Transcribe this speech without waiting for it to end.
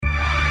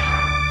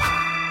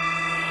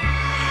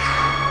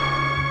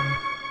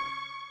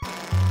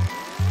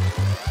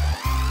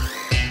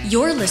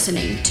You're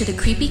listening to the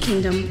Creepy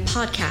Kingdom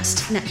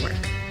Podcast Network,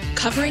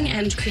 covering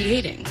and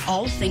creating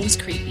all things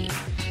creepy.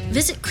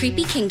 Visit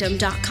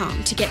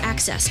creepykingdom.com to get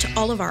access to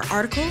all of our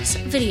articles,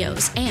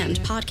 videos, and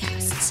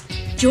podcasts.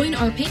 Join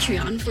our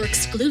Patreon for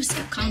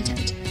exclusive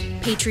content.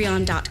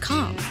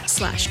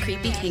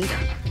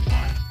 Patreon.com/creepykingdom.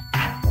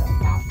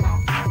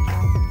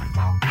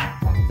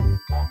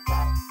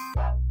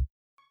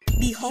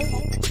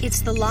 Behold,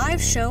 it's the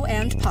live show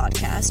and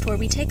podcast where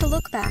we take a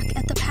look back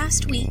at the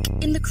past week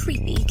in the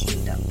Creepy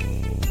Kingdom.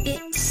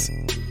 It's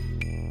the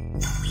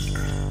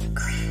Weekly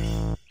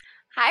Creepy.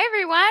 Hi,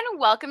 everyone.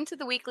 Welcome to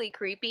the Weekly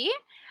Creepy.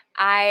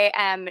 I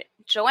am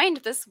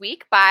joined this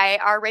week by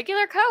our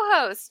regular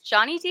co-host.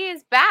 Johnny D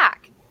is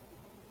back.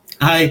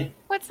 Hi.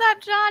 What's up,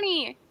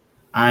 Johnny?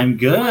 I'm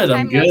good.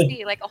 I'm good. No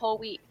see, like a whole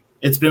week.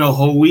 It's been a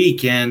whole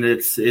week, and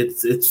it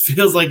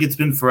feels like it's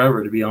been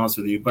forever, to be honest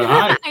with you. But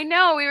hi. I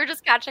know. We were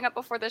just catching up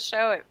before the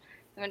show. I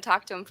haven't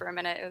talked to him for a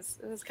minute.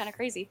 It was kind of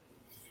crazy.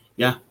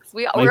 Yeah.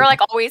 We were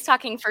like always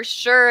talking for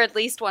sure at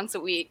least once a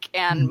week,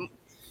 and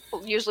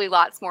usually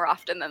lots more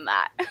often than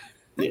that.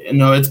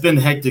 No, it's been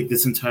hectic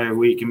this entire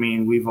week. I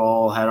mean, we've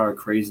all had our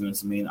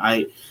craziness. I mean,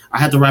 I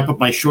had to wrap up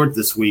my short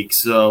this week,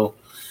 so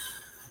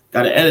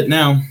got to edit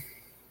now.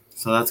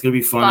 So that's going to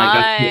be fun.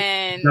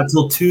 I got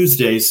till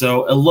Tuesday.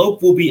 So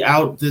Elope will be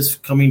out this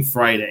coming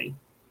Friday.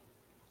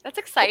 That's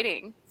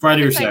exciting.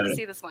 Friday or Saturday. Saturday. To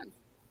see this one.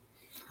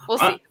 We'll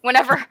see.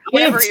 Whenever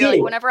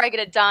I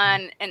get it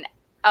done and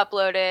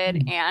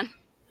uploaded, and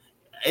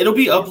it'll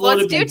be uploaded. Well,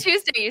 it's due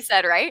Tuesday, you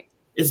said, right?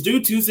 It's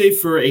due Tuesday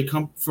for a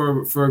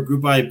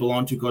group I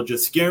belong to called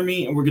Just Scare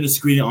Me, and we're going to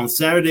screen it on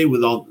Saturday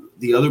with all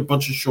the other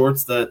bunch of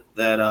shorts that's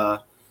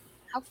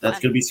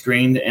going to be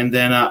screened, and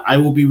then I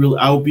will be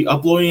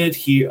uploading it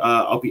here.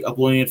 I'll be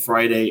uploading it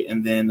Friday,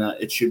 and then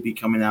it should be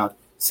coming out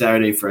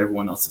Saturday for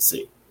everyone else to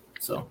see.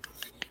 So,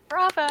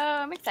 bravo!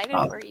 I'm excited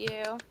for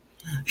you.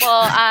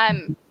 Well,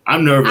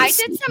 I'm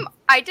nervous.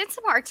 I did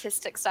some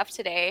artistic stuff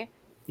today.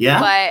 Yeah,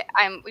 but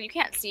you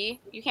can't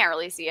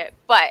really see it.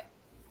 But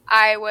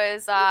I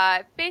was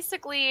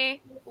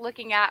basically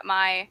looking at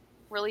my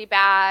really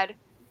bad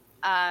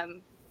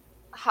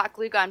hot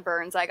glue gun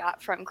burns I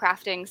got from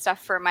crafting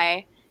stuff for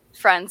my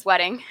friend's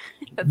wedding.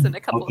 That's in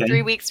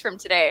 3 weeks from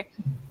today.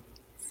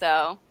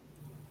 So,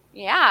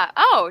 yeah.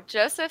 Oh,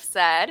 Joseph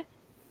said,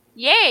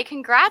 "Yay!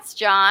 Congrats,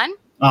 John."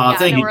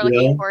 Thank you, we're Joe.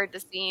 looking forward to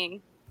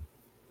seeing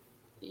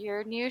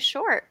your new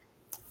short.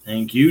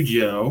 Thank you,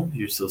 Joe.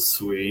 You're so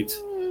sweet.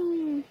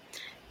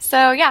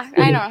 So yeah,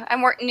 I know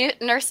I'm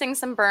nursing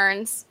some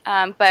burns,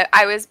 but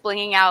I was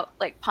blinging out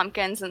like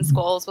pumpkins and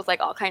skulls with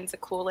like all kinds of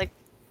cool like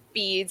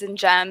beads and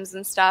gems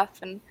and stuff,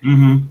 and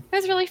it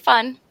was really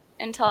fun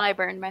until I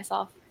burned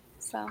myself.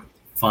 So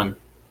fun.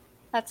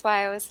 That's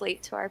why I was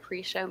late to our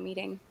pre-show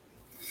meeting.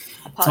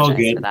 It's all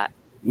good. For that.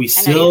 We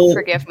I know you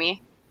forgive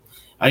me.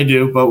 I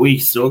do, but we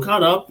still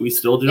caught up. We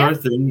still did our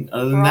thing.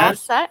 Other than that, all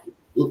set.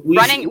 We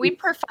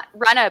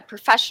run a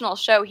professional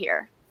show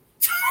here.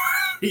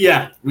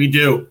 Yeah, we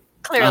do.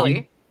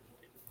 Clearly.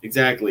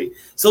 Exactly.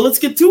 So let's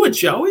get to it,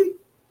 shall we?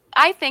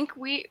 I think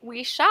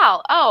we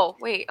shall. Oh,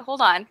 wait,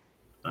 hold on.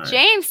 Right.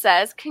 James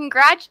says,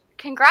 Congrats,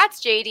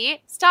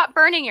 JD. Stop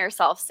burning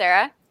yourself,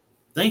 Sarah.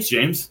 Thanks,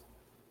 James.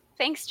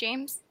 Thanks,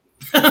 James.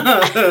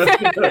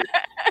 Okay,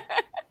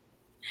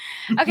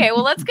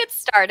 well, let's get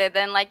started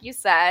then. Like you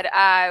said,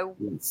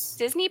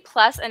 Disney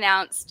Plus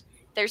announced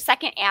their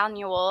second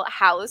annual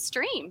Hallows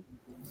stream.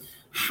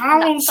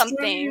 Hallows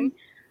something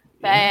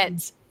that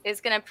is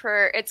it's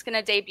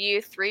gonna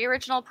debut 3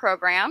 original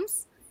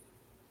programs.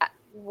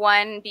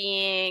 One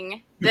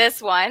being this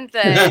one,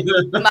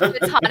 the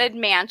Muppets Haunted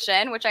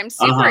Mansion, which I'm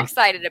super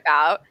excited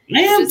about.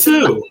 I am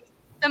too.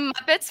 The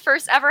Muppets'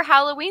 first ever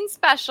Halloween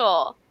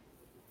special.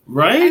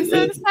 Right? I'm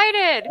so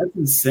excited. That's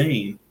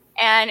insane.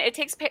 And it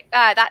takes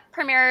that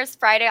premieres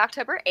Friday,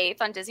 October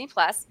 8th on Disney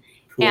Plus.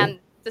 Cool. And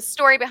the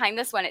story behind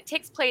this one, it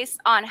takes place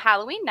on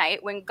Halloween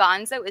night when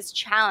Gonzo is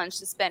challenged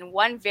to spend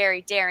one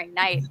very daring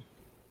night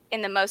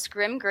in the most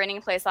grim,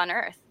 grinning place on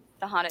earth,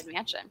 the Haunted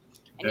Mansion.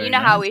 And very you know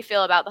how we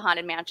feel about the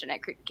Haunted Mansion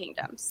at Creepy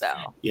Kingdom. So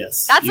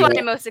yes, that's what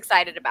I'm most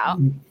excited about.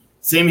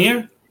 Same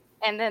here.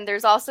 And then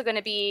there's also going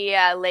to be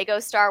Lego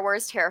Star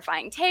Wars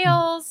Terrifying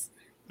Tales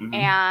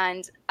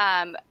and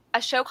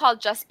a show called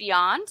Just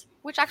Beyond,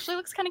 which actually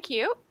looks kind of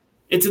cute.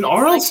 It's an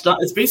R.L. Stein.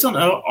 It's based on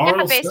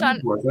R.L.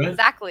 Stein's work, right?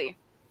 Exactly.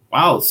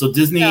 Wow. So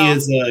Disney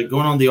is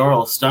going on the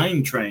R.L.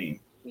 Stein train.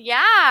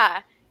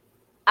 Yeah.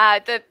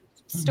 The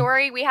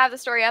story, we have the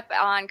story up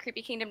on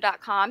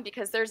creepykingdom.com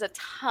because there's a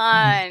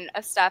ton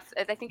of stuff.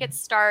 I think it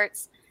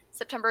starts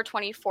September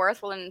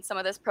 24th when some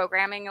of this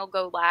programming will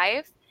go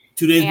live.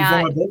 2 days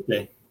before my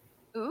birthday.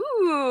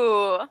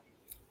 Ooh.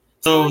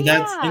 So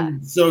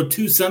so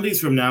 2 Sundays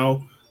from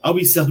now, I'll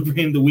be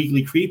celebrating the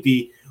Weekly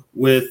Creepy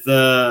with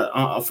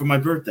for my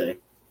birthday.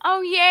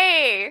 Oh,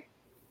 yay.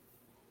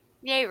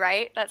 Yay,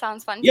 right? That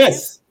sounds fun.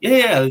 Yes. Too?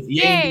 Yeah.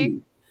 Yay.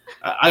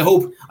 I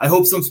hope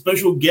some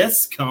special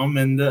guests come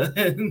and oh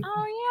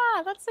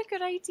yeah, that's a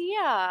good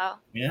idea.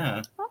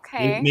 Yeah.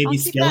 Okay. Maybe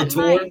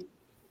Skeletor.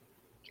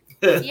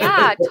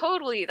 Yeah,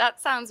 totally.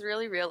 That sounds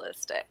really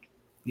realistic.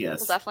 Yes.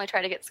 We'll definitely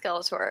try to get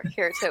Skeletor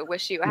here to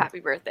wish you a happy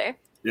birthday.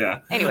 Yeah.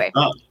 Anyway,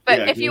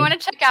 if you want to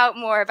check out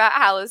more about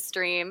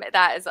Hallowstream,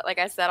 that is, like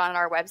I said, on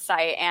our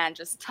website, and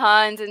just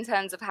tons and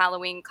tons of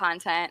Halloween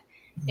content.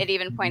 It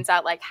even points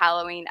out like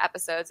Halloween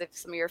episodes of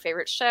some of your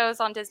favorite shows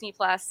on Disney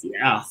Plus.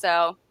 Yeah.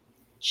 So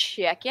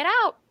check it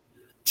out.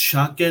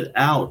 Check it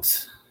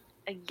out.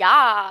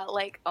 Yeah,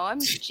 like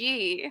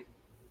OMG.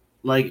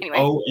 Like anyway.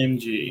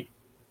 OMG.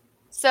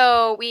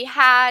 So we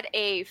had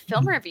a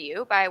film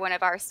review by one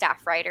of our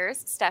staff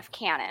writers, Steph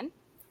Cannon.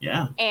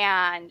 Yeah.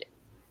 And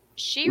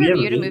she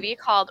reviewed a movie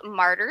called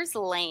Martyrs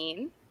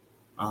Lane,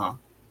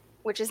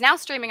 which is now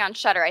streaming on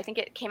Shudder. I think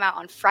it came out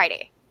on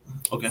Friday.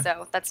 Okay.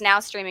 So that's now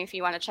streaming if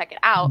you want to check it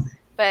out.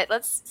 But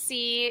let's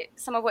see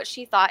some of what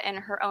she thought in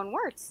her own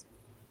words.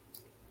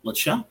 Let's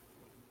show.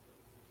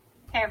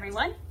 Hey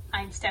everyone,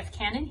 I'm Steph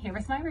Cannon here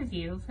with my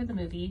review for the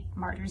movie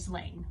Martyrs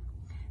Lane.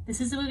 This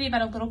is a movie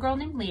about a little girl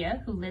named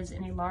Leah who lives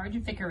in a large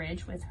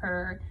vicarage with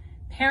her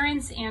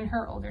parents and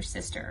her older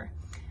sister.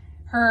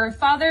 Her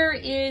father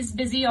is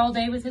busy all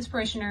day with his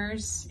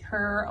parishioners.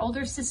 Her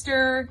older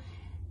sister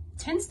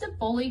tends to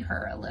bully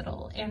her a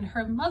little, and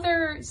her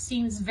mother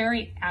seems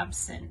very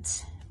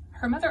absent.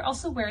 Her mother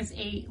also wears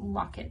a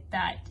locket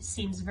that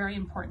seems very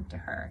important to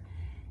her.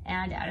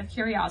 And out of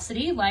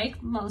curiosity,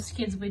 like most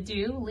kids would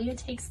do, Leah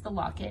takes the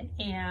locket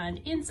and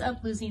ends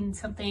up losing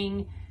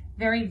something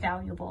very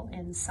valuable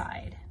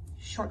inside.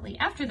 Shortly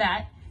after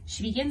that,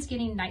 she begins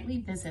getting nightly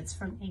visits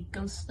from a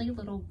ghostly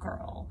little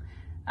girl.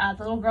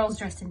 The little girl's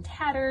dressed in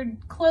tattered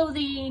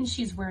clothing,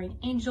 she's wearing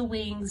angel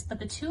wings, but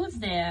the two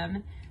of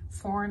them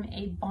form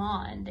a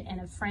bond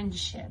and a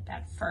friendship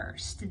at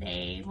first.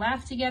 They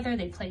laugh together,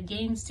 they play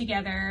games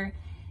together,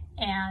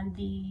 and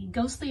the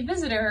ghostly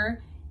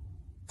visitor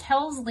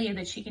tells Leah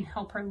that she can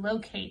help her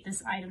locate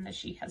this item that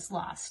she has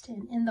lost.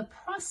 And in the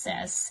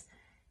process,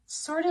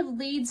 sort of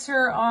leads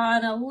her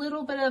on a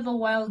little bit of a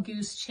wild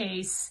goose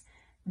chase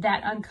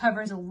that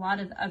uncovers a lot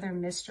of other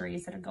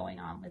mysteries that are going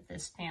on with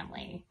this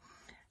family.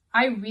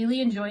 I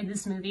really enjoyed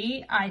this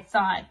movie. I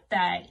thought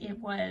that it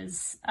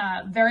was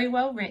very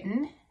well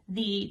written.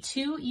 The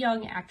two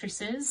young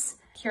actresses,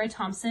 Keira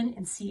Thompson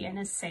and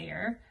Sienna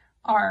Sayer,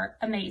 are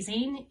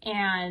amazing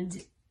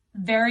and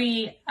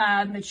very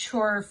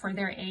mature for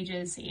their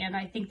ages. And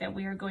I think that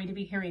we are going to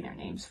be hearing their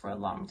names for a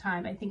long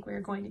time. I think we're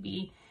going to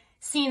be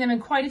seeing them in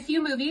quite a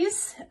few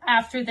movies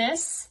after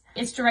this.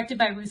 It's directed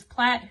by Ruth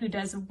Platt, who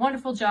does a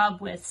wonderful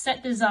job with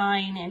set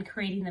design and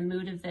creating the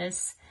mood of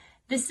this.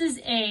 This is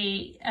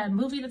a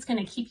movie that's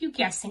going to keep you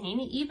guessing.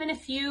 Even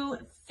if you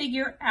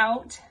figure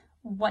out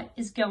what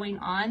is going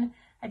on,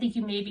 I think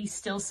you may be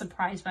still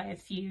surprised by a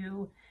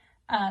few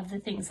of the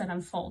things that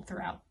unfold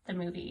throughout the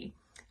movie.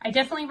 I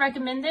definitely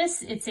recommend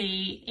this. It's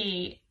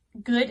a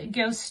good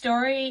ghost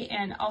story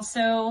and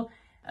also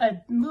a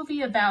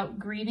movie about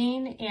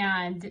grieving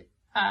and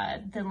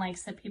the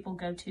lengths that people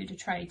go to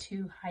try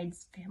to hide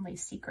family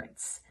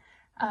secrets.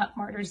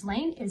 Martyrs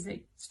Lane is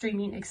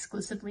streaming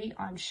exclusively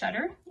on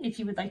Shudder. If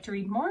you would like to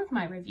read more of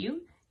my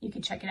review, you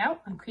can check it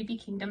out on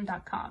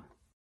creepykingdom.com.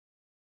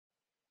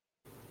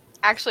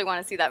 I actually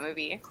want to see that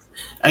movie.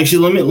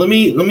 Actually, let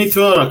me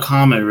throw out a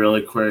comment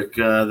really quick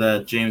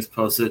that James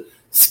posted.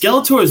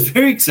 Skeletor is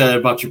very excited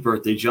about your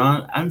birthday,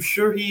 John. I'm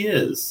sure he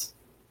is.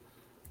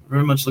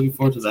 Very much looking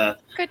forward to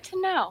that. Good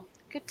to know.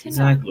 Good to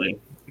know.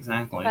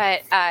 Exactly.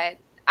 But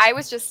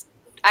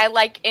I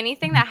like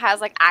anything that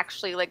has like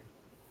actually like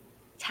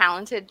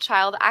talented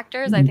child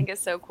actors. I think is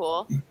so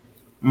cool.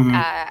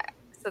 Mm-hmm.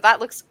 So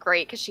that looks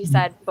great because she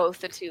said both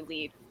the two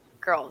lead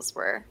girls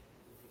were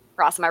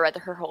awesome. I read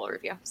her whole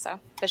review,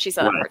 but she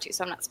said that part too,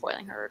 so I'm not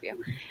spoiling her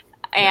review.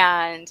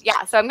 And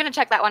yeah, so I'm gonna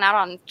check that one out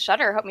on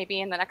Shudder. Hope maybe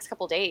in the next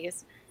couple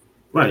days.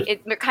 Right.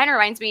 It kind of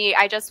reminds me.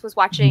 I just was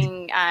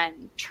watching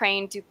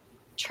Train to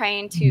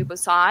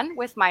Busan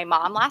with my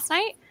mom last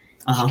night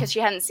because she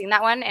hadn't seen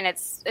that one, and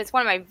it's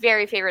one of my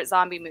very favorite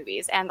zombie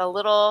movies. And the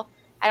little,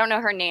 I don't know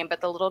her name, but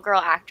the little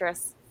girl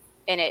actress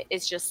in it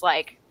is just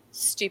like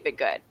stupid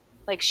good.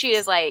 Like she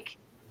is like.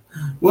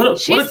 What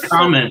a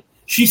comment.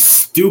 She's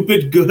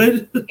stupid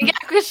good. Yeah,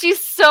 because she's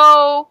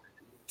so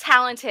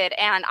talented,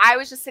 and I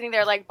was just sitting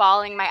there like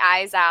bawling my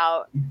eyes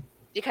out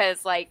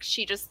because like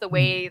she just the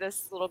way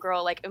this little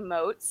girl like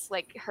emotes,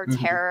 like her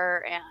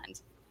terror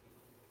and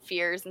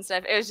fears and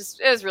stuff. It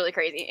was really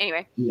crazy.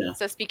 Anyway,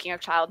 so speaking of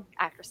child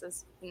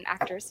actresses and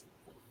actors,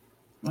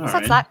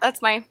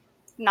 that's my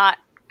not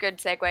good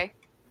segue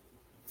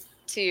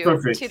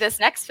to this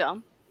next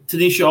film.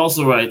 Tanisha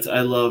also writes,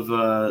 "I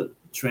love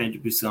Train to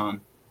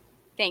Busan."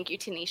 Thank you,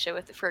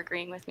 Tanisha, for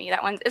agreeing with me.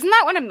 Isn't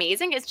that one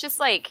amazing? It's just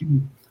like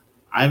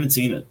I haven't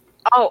seen it.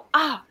 Oh,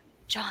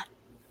 John,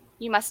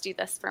 you must do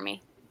this for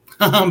me.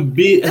 And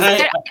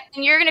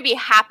you're gonna be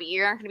happy.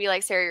 You're not gonna be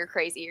like, Sarah, you're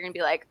crazy. You're gonna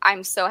be like,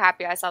 I'm so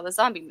happy I saw the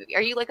zombie movie.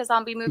 Are you like a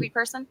zombie movie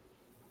person?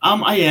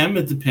 I am.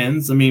 It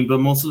depends. I mean, but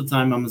most of the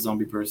time, I'm a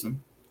zombie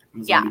person.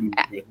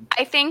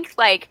 I think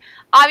like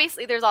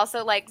obviously there's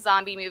also like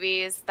zombie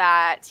movies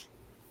that.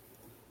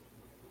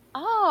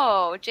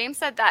 Oh, Oh, James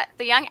said that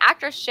the young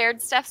actress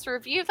shared Steph's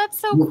review. That's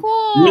so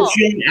cool. Which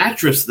young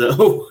actress,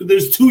 though?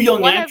 There's two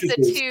young actresses. One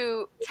of the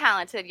two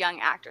talented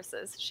young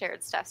actresses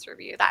shared Steph's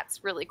review.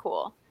 That's really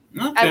cool.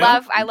 Okay.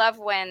 I love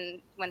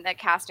when the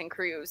cast and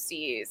crew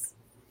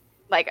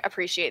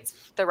appreciates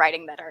the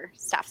writing that our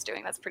staff's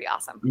doing. That's pretty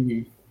awesome.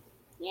 Mm-hmm.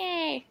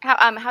 Yay!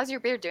 How's your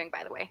beard doing,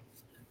 by the way?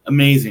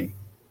 Amazing.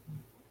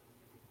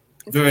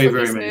 Very,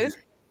 very smooth? amazing.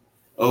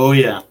 Oh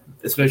yeah,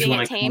 especially when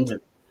I tamed? comb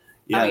it.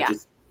 Yeah,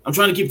 I'm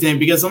trying to keep it tame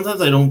because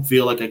sometimes I don't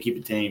feel like I keep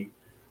it tame.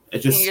 It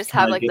just you just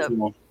have like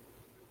the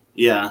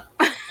yeah,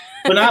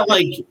 but not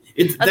like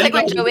it's like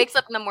when Joe wakes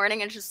up in the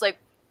morning and just like,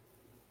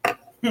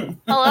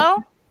 hello.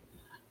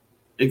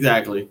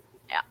 Exactly.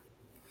 Yeah.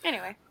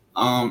 Anyway.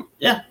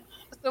 Yeah.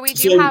 So we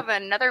do have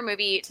another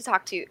movie to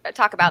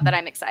talk about that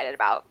I'm excited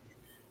about.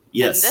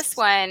 Yes. And this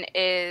one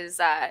is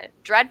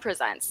Dread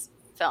Presents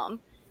film.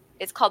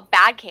 It's called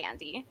Bad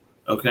Candy.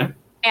 Okay.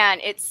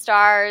 And it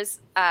stars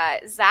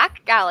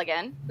Zach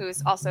Galligan,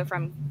 who's also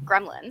from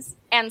Gremlins,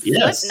 and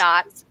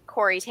Slipknot's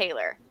Corey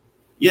Taylor.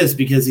 Yes,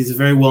 because he's a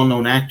very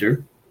well-known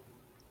actor.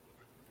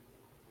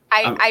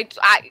 I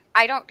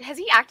don't. Has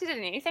he acted in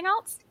anything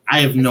else?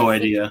 I have no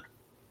idea.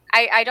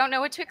 I don't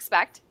know what to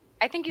expect.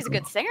 I think he's a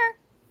good singer.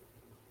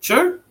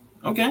 Sure.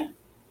 Okay.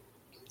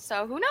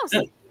 So who knows?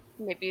 Yeah.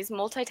 Maybe he's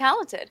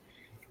multi-talented.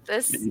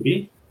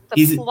 Maybe.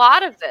 The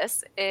plot of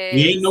this is...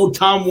 He ain't no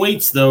Tom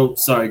Waits, though.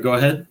 Sorry, go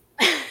ahead.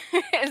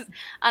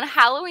 On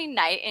Halloween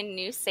night in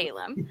New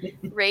Salem,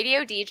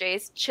 radio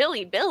DJs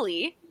Chili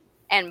Billy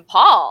and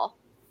Paul,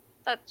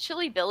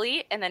 Chili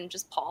Billy and then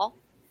just Paul,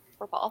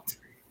 or Paul,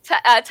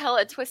 tell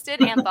a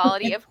twisted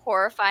anthology of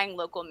horrifying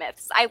local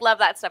myths. I love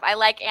that stuff. I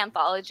like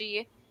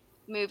anthology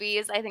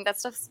movies. I think that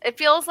stuff, it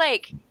feels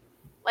like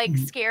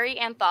scary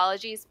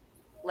anthologies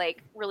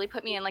like really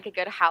put me in like a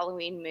good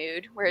Halloween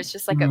mood, where it's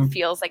just like it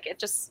feels like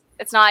it's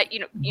not, you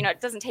know, it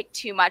doesn't take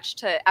too much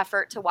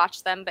effort to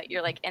watch them, but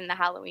you're like in the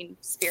Halloween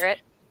spirit.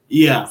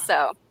 Yeah.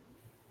 So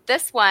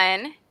this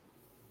one,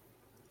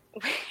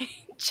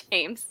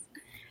 James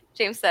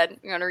said,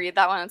 you want to read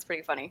that one? It's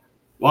pretty funny.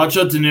 Watch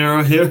out, De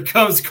Niro. Here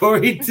comes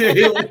Corey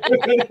Taylor.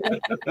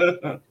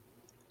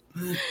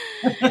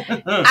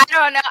 I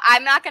don't know.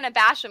 I'm not going to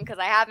bash him because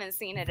I haven't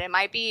seen it. It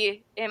might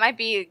be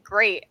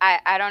great.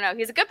 I don't know.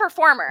 He's a good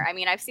performer. I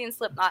mean, I've seen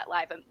Slipknot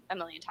live a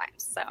million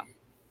times. So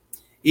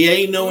he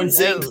ain't no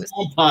insane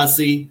clown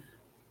posse.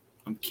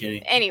 I'm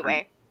kidding.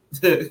 Anyway,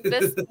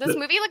 this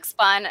movie looks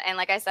fun, and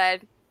like I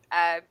said,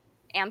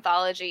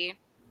 anthology.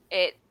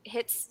 It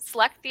hits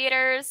select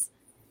theaters.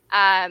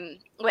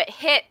 It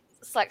hit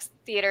select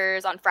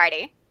theaters on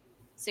Friday.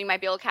 So you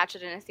might be able to catch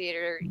it in a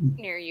theater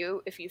near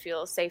you if you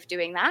feel safe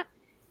doing that.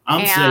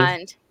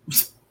 I'm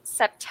safe.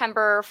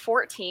 September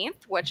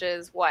 14th, which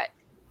is what?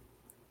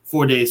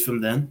 4 days from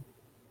then.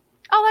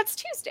 Oh, that's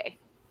Tuesday.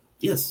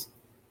 Yes.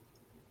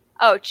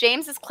 Oh,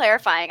 James is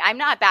clarifying. I'm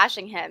not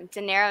bashing him.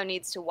 De Niro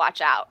needs to watch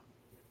out.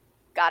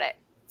 Got it.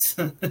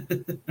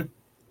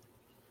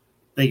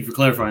 Thank you for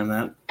clarifying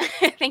that.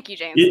 Thank you,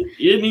 James. You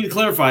didn't need to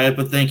clarify it,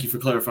 but thank you for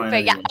clarifying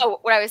it. Yeah,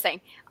 what I was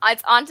saying.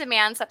 It's on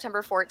demand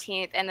September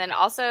 14th, and then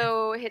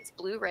also hits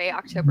Blu-ray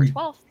October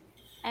 12th.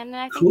 And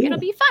I think it'll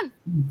be fun.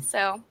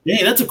 So.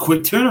 Hey, that's a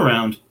quick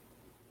turnaround.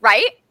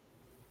 Right?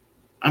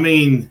 I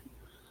mean,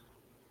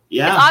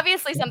 yeah. It's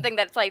obviously something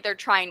that's like they're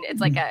trying to,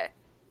 it's like a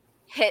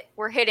hit,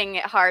 we're hitting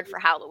it hard for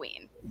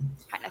Halloween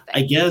kind of thing.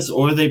 I guess,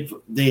 or they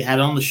had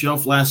it on the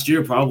shelf last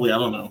year, probably. I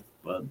don't know.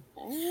 But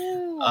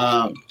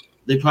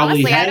they probably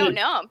honestly, had I don't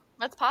know.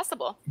 That's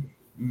possible.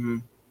 Mm-hmm.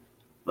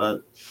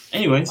 But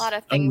anyways. A lot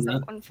of things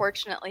have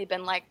unfortunately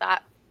been like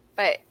that.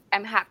 But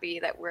I'm happy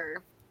that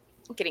we're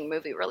getting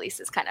movie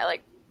releases kind of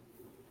like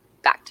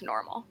back to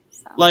normal.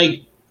 So.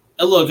 Like,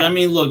 look,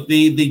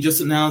 they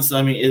just announced,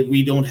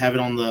 we don't have it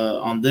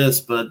on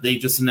this, but they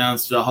just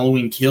announced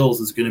Halloween Kills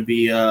is going to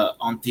be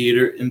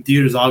in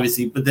theaters,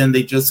 obviously, but then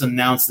they just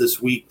announced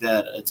this week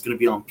that it's going to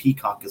be on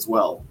Peacock as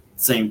well,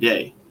 same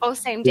day. Oh,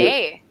 same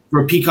day.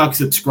 For Peacock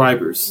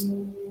subscribers.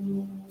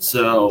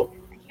 So.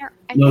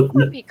 I think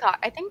we're Peacock.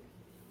 I think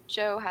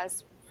Joe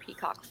has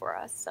Peacock for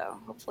us, so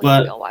hopefully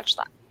we'll watch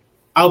that.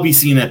 I'll be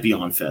seeing at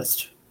Beyond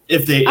Fest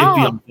if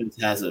Beyond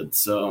Fest has it.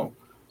 So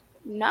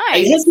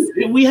nice.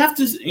 We have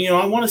to.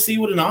 I want to see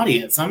what an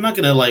audience. I'm not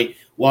gonna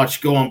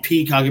go on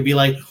Peacock and be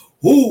like,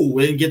 "Ooh,"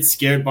 and get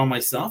scared by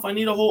myself. I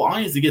need a whole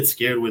audience to get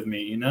scared with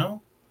me.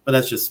 But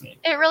that's just me.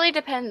 It really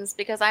depends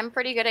because I'm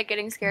pretty good at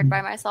getting scared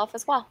by myself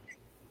as well.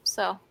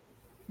 So.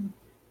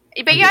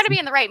 But you got to be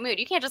in the right mood.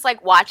 You can't just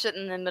watch it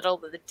in the middle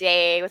of the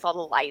day with all the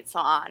lights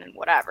on and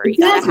whatever.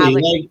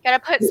 Exactly. You gotta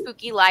put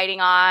spooky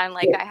lighting on,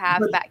 like I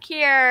have back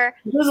here.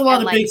 There's a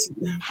lot of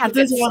have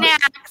good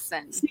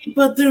snacks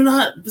but they're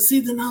not.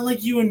 They're not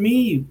like you and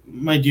me,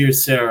 my dear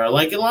Sarah. A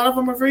lot of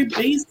them are very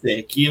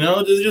basic.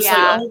 They're just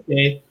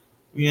okay.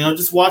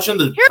 Just watching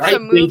the. Here's a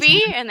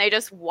movie, and they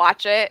just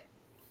watch it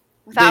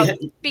without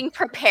being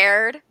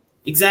prepared.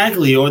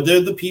 Exactly, or they're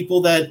the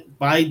people that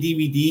buy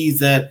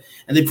DVDs and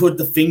they put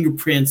the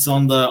fingerprints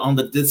on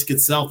the disc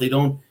itself. They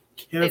don't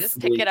carefully. They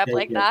just pick it up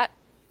like that.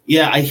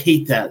 Yeah, I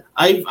hate that.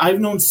 I've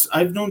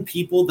known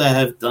people that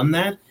have done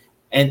that,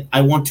 and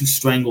I want to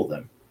strangle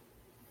them.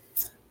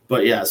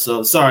 But yeah,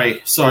 so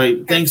sorry.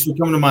 Thanks for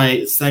coming to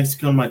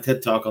my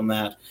TED Talk on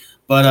that.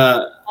 But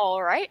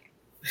all right.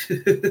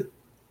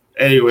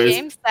 Anyways,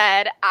 James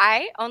said,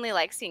 "I only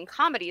like seeing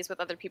comedies with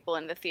other people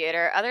in the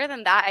theater. Other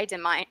than that, I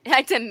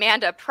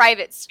demand a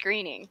private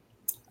screening."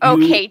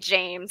 Okay,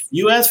 James.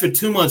 You asked for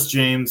too much,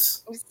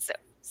 James.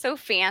 So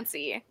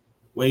fancy.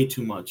 Way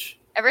too much.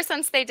 Ever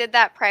since they did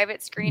that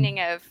private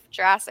screening of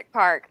Jurassic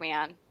Park,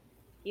 man,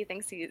 he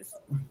thinks he's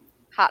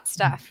hot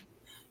stuff.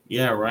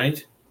 Yeah,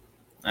 right.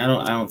 I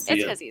don't see it.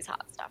 It's because he's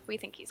hot stuff. We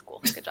think he's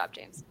cool. Good job,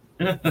 James.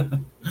 We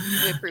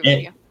approve of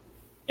you.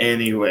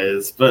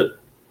 Anyways, but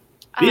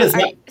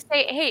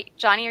hey,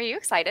 Johnny, are you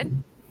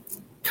excited?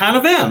 Kind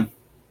of am.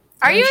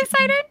 Are you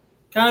excited?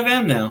 Kind of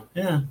am now.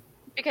 Yeah.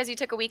 Because you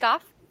took a week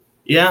off?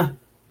 Yeah,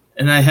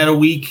 and I had a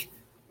week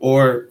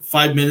or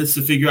 5 minutes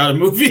to figure out a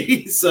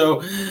movie,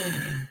 so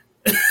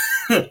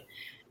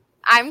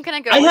I'm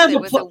gonna go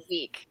with a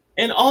week.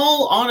 In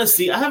all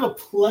honesty, I have a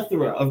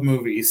plethora of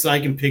movies, so I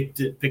can pick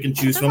and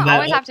choose from. It doesn't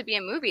always have to be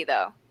a movie,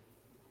 though.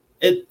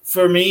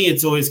 For me,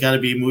 it's always got to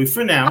be a movie.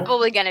 For now,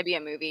 probably gonna be a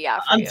movie,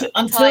 yeah. Until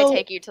I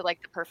take you to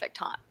like the perfect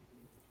haunt.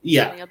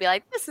 Yeah, and you'll be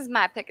like, "This is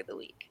my pick of the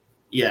week."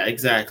 Yeah,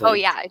 exactly. Oh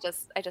yeah, I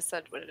just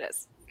said what it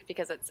is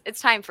because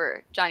it's time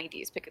for Johnny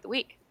D's pick of the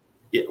week.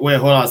 Yeah, wait,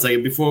 hold on a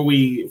second. Before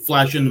we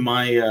flash into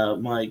my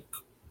my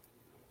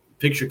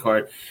picture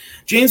card,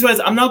 James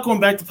writes, "I'm not going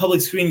back to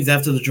public screenings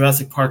after the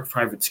Jurassic Park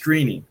private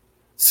screening."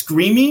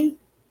 Screaming?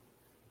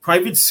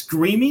 Private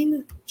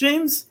screaming,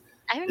 James?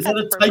 I think is that's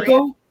that a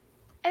typo?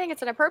 I think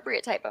it's an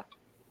appropriate typo.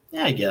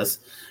 Yeah, I guess.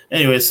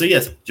 Anyway, so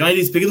yes, Johnny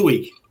D's pick of the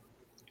week.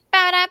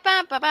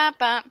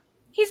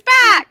 He's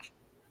back.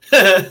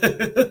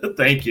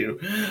 Thank you.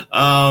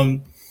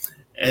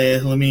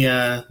 Let me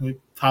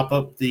pop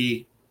up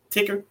the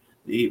ticker,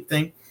 the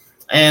thing,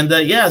 and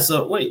yeah.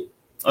 So wait.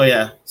 Oh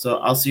yeah. So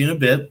I'll see you in a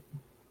bit.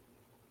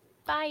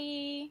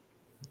 Bye.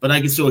 But I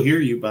can still hear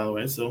you, by the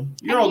way. So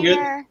you're all good.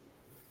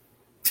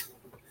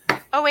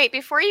 Oh wait,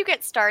 before you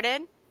get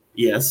started.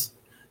 Yes.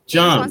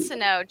 John wants to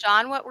know,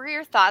 John, what were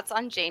your thoughts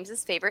on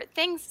James's favorite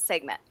things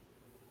segment?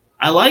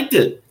 I liked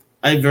it.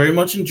 I very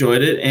much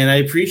enjoyed it, and I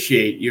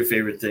appreciate your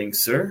favorite things,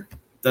 sir.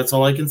 That's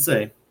all I can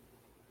say.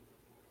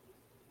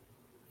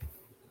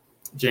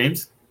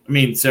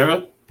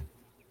 Sarah?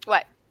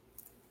 What?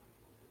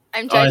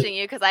 I'm judging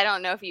you because I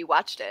don't know if you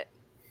watched it.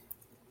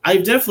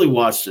 I've definitely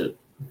watched it.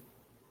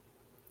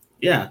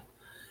 Yeah.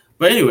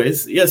 But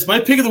anyways, yes, my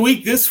pick of the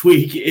week this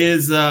week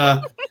is...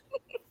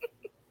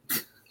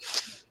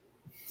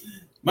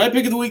 My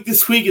pick of the week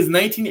this week is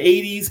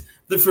 1980's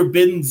The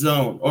Forbidden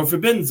Zone,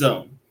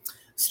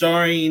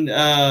 starring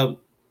Herb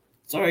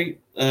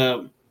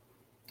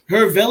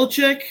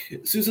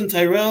Velicek, Susan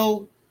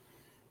Tyrrell,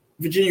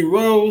 Virginia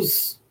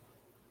Rose,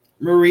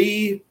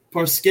 Marie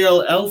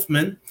Pascal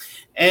Elfman,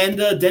 and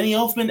Danny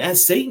Elfman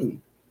as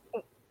Satan.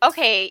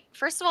 Okay,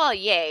 first of all,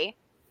 yay.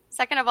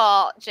 Second of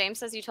all, James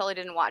says you totally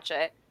didn't watch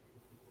it.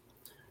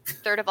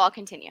 Third of all,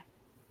 continue.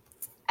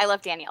 I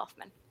love Danny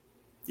Elfman.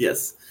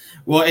 Yes.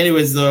 Well,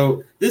 anyways,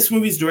 though, this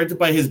movie is directed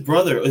by his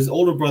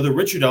older brother,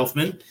 Richard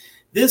Elfman.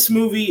 This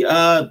movie,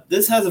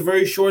 this has a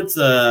very short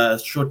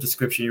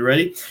description. You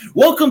ready?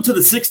 Welcome to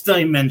the sixth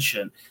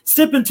dimension.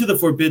 Step into the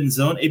Forbidden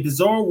Zone, a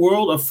bizarre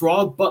world of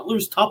frog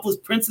butlers, topless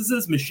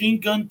princesses,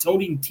 machine gun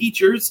toting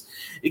teachers,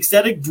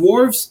 ecstatic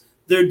dwarves,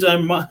 their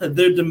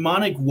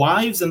demonic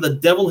wives, and the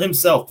devil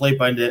himself, played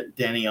by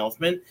Danny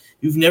Elfman.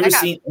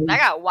 That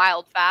got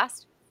wild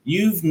fast.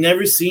 You've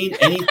never seen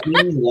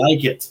anything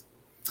like it.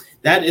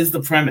 That is the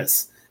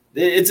premise.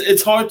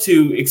 It's hard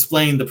to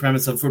explain the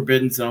premise of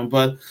Forbidden Zone,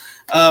 but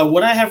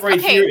what I have here.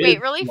 Okay, wait,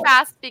 really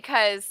fast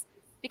because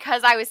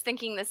I was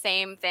thinking the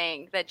same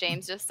thing that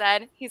James just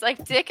said. He's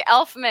like Dick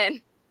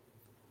Elfman.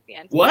 The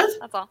end. What?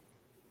 That's all.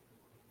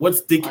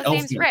 What's Dick Elfman?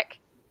 His name's Rick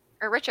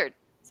or Richard.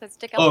 So it's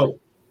Dick Elfman.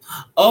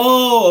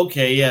 Oh,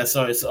 okay, yeah.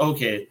 Sorry.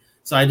 Okay,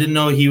 so I didn't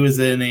know he was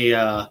in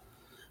a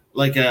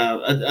Dick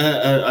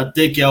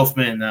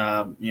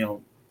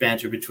Elfman,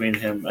 banter between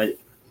him.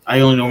 I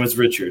only know him as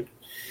Richard.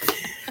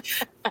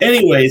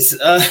 Anyways,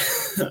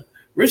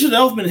 Richard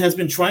Elfman has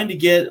been trying to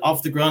get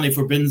off the ground a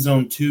Forbidden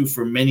Zone 2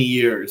 for many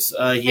years.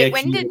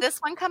 When did this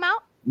one come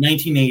out?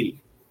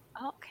 1980.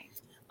 Oh, okay.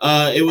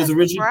 It was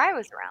originally where I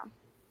was around.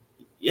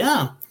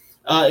 Yeah.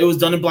 It was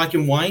done in black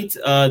and white.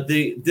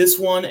 This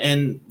one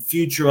and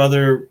future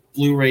other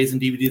Blu-rays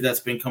and DVD that's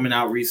been coming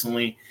out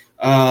recently.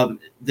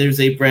 There's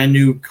a brand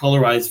new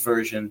colorized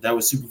version that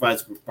was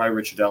supervised by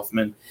Richard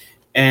Elfman.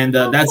 And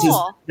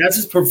that's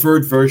his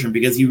preferred version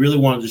because he really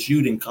wanted to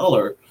shoot in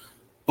color,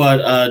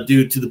 but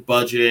due to the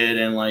budget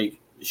and like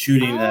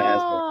shooting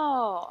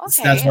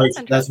that's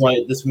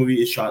why this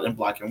movie is shot in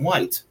black and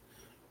white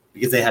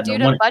because they had no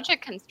money. Due to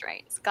budget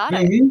constraints, got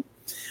it.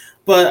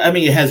 But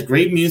it has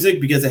great music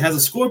because it has a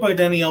score by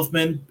Danny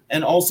Elfman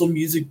and also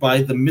music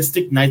by the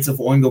Mystic Knights of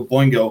Oingo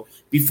Boingo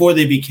before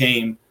they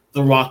became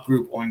the rock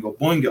group Oingo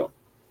Boingo.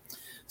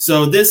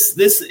 So this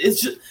is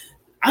just.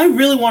 I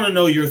really want to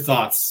know your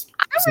thoughts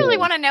I really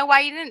want to know why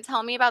you didn't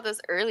tell me about this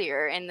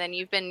earlier, and then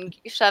you've been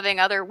shoving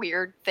other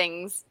weird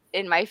things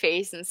in my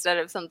face instead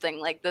of something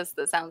like this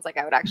that sounds like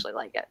I would actually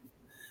like it.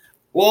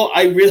 Well,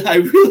 I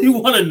really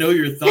want to know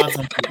your thoughts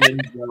on Forbidden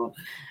Zone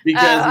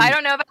because I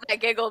don't know about that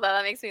giggle though.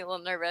 That makes me a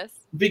little nervous.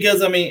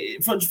 Because I mean,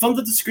 from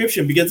the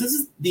description, because this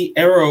is the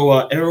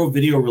Arrow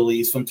video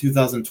release from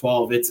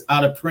 2012. It's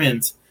out of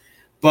print,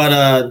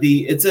 but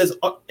it says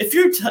if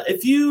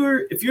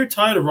you're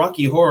tired of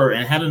Rocky Horror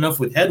and had enough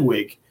with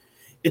Hedwig,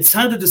 it's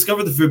time to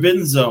discover the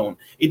Forbidden Zone,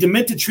 a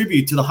demented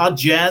tribute to the hot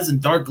jazz and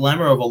dark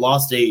glamour of a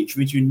lost age,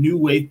 featuring new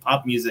wave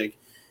pop music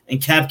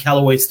and Cab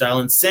Calloway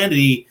style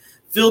insanity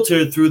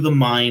filtered through the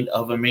mind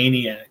of a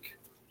maniac.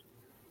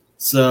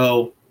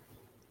 So,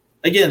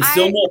 again,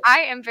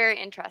 I am very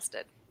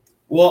interested.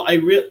 Well,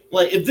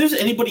 if there's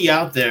anybody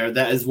out there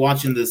that is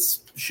watching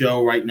this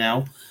show right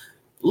now,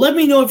 let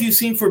me know if you've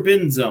seen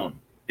Forbidden Zone.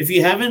 If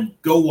you haven't,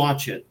 go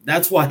watch it.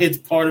 That's why it's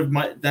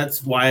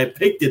that's why I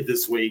picked it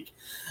this week,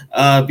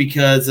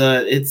 because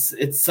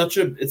it's such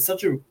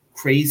a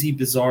crazy,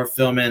 bizarre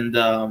film, and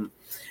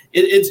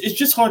it's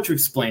just hard to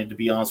explain, to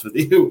be honest with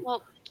you.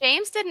 Well,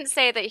 James didn't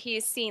say that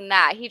he's seen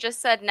that. He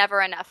just said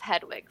never enough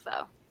Hedwig,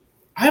 though.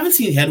 I haven't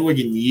seen Hedwig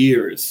in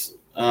years,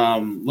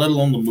 let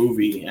alone the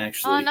movie,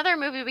 actually. Oh, another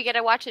movie we get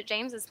to watch at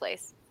James's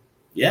place.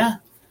 Yeah.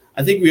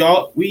 I think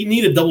we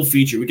need a double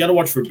feature. We got to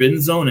watch Forbidden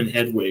Zone and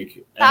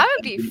Hedwig. That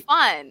would be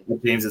fun.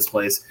 At James's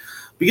place.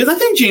 Because I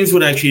think James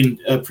would actually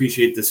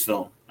appreciate this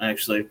film,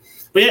 actually.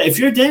 But yeah, if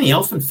you're a Danny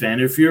Elfman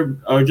fan, or if you're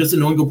just an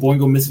Oingo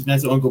Boingo, Mystic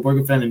Knights, or Oingo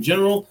Boingo fan in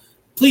general,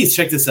 please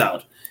check this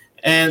out.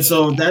 And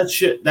so that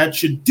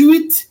should do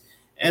it.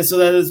 And so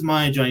that is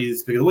my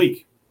Johnny's Pick of the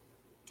Week.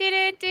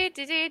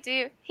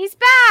 He's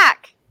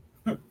back.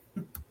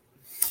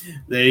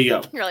 There you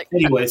go. You're like,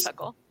 anyways,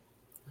 chuckle.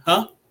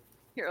 Huh?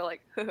 You're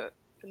like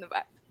in the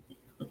back,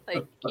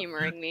 like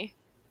humoring me.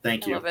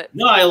 Thank you. I love it.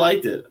 No, I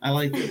liked it.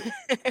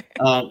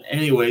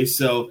 Anyway,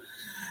 so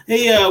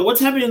hey,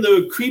 what's happening in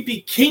the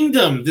Creepy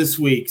Kingdom this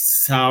week,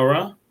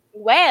 Sarah?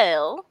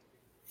 Well,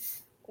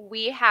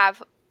 we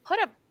have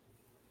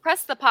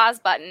press the pause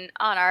button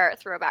on our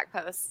throwback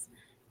posts.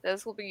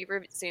 Those will be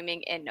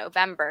resuming in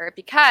November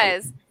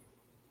because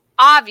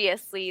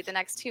obviously the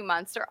next 2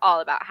 months are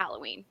all about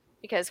Halloween,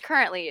 because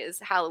currently is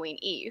Halloween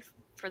Eve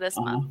for this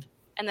month,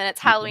 and then it's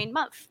Halloween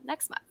month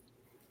next month.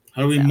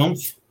 Halloween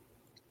month.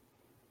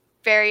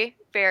 Very,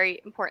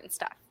 very important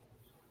stuff.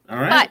 All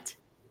right. But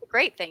the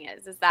great thing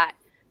is that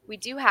we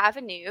do have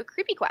a new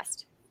Creepy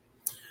Quest.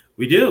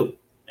 We do.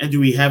 And do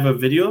we have a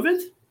video of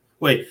it?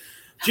 Wait.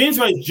 James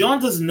writes,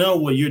 John doesn't know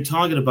what you're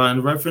talking about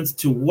in reference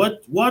to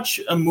watch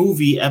a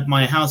movie at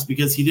my house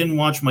because he didn't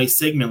watch my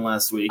segment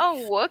last week.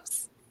 Oh,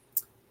 whoops.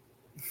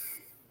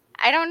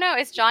 I don't know.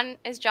 Is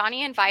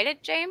Johnny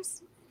invited,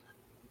 James?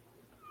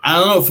 I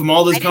don't know. From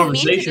all this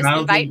conversation, I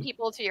don't invite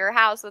people to your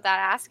house without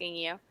asking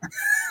you.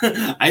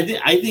 I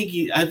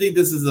think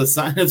this is a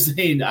sign of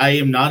saying I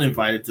am not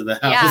invited to the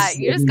house. Yeah,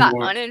 you just got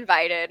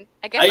uninvited.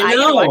 I guess I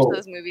can watch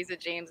those movies at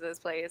James's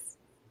place.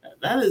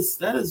 That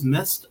is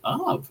messed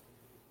up.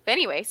 But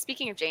anyway,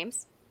 speaking of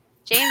James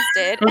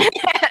did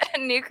a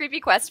new Creepy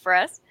Quest for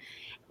us,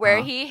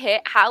 where he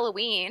hit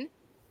Halloween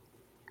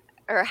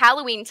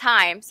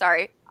time,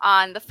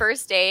 on the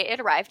first day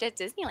it arrived at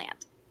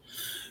Disneyland.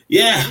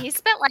 Yeah. And he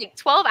spent like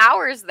 12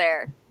 hours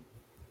there.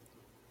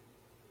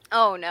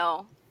 Oh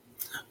no.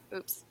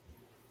 Oops.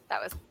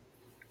 That was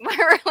we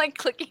were like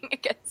clicking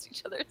against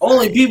each other.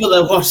 Only people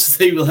that watched the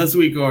segment last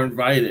week are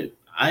invited.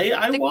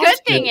 The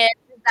good thing is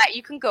that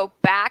you can go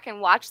back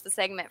and watch the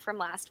segment from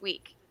last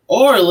week.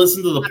 Or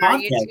listen to the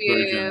podcast on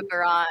YouTube version.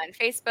 Or on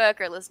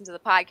Facebook, or listen to the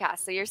podcast.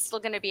 So you're still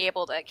going to be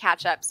able to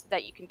catch up so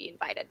that you can be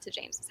invited to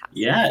James's house.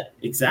 Yeah,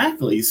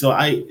 exactly. So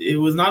it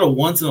was not a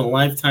once in a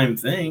lifetime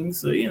thing.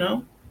 So,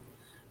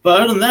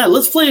 but other than that,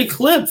 let's play a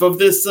clip of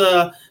this,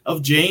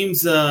 of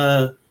James,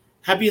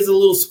 happy as a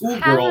little schoolgirl.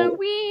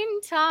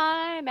 Halloween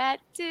time at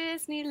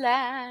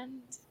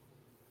Disneyland.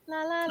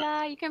 La la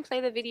la. You can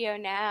play the video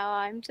now.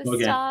 I'm just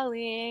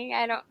stalling.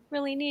 I don't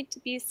really need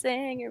to be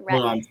singing right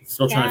now. Hold on.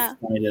 Still trying to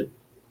find it.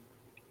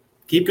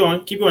 Keep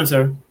going,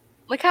 Sarah.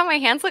 Look how my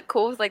hands look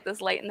cool with like this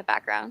light in the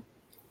background.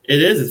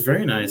 It is. It's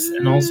very nice.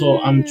 And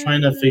also, I'm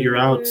trying to figure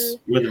out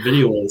where the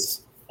video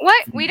is.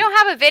 What? We don't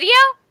have a video?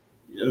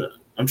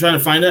 I'm trying to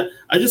find it.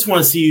 I just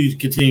want to see you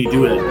continue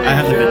doing it. I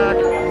have the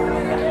video.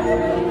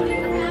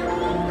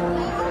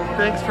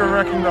 Thanks for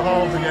wrecking the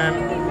halls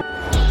again.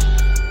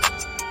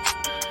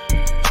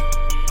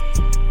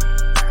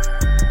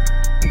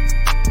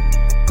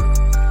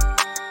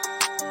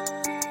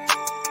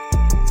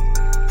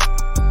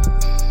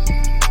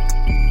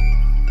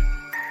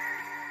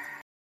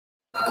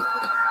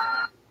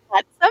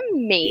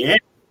 Amazing. Yeah.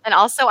 And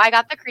also I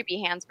got the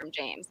creepy hands from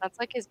James. That's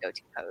like his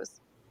go-to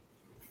pose.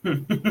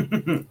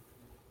 Good.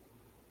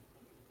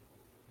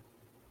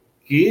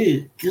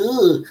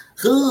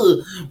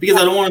 Because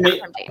I don't want to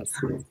make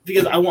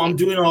I'm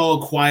doing it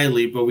all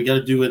quietly, but we got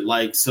to do it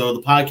like so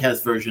the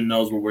podcast version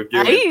knows what we're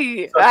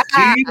doing.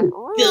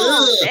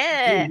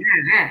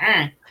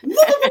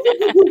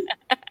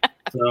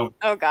 So,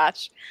 oh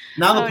gosh.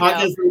 Now the Oh,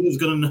 podcast no. is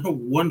going to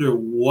wonder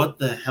what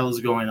the hell is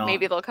going on.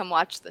 Maybe they'll come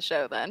watch the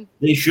show then.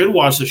 They should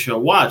watch the show.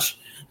 Watch.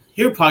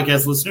 Here,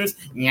 podcast listeners.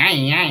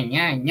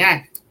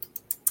 Yeah.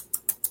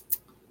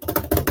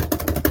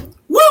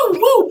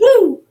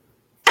 Woo.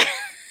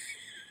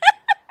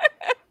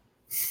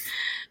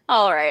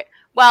 All right.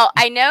 Well,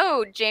 I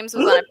know James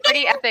was on a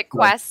pretty epic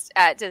quest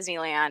at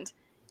Disneyland,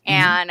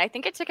 and I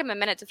think it took him a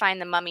minute to find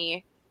the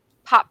Mummy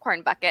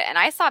popcorn bucket. And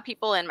I saw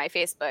people in my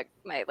Facebook,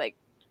 my like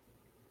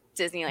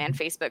Disneyland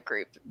Facebook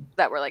group,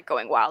 that were like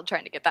going wild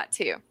trying to get that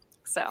too.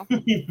 So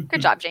good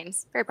job,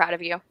 James. Very proud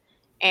of you.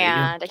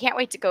 And I can't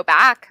wait to go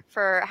back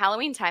for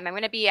Halloween time. I'm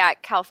going to be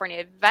at California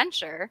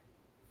Adventure.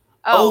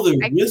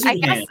 I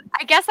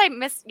guess I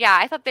missed. Yeah,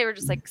 I thought they were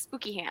just like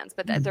spooky hands,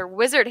 but they're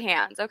wizard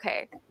hands.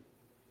 Okay.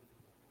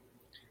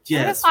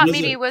 Yes, I thought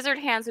maybe wizard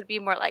hands would be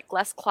more like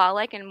less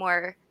claw-like and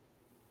more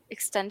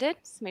extended.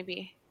 So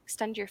maybe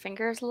extend your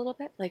fingers a little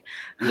bit, like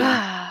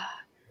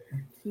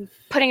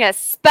putting a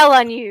spell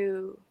on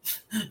you.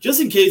 Just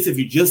in case if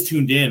you just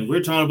tuned in,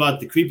 we're talking about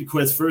the Creepy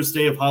Quest first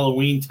day of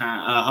Halloween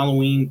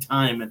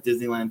time at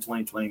Disneyland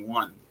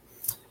 2021.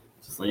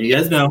 Just letting you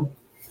guys know.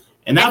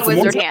 And now for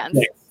wizard hands.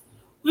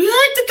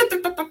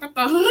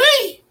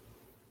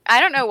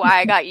 I don't know why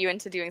I got you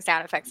into doing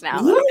sound effects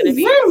now.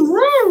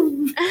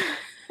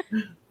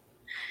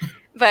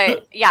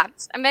 But yeah,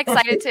 I'm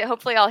excited to.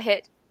 Hopefully, I'll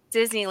hit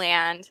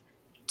Disneyland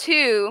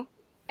 2,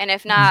 and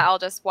if not, I'll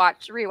just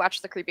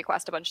rewatch the Creepy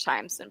Quest a bunch of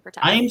times and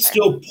pretend. I am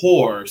still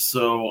poor,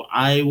 so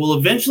I will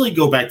eventually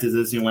go back to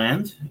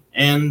Disneyland,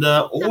 and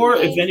or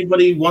if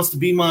anybody wants to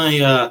be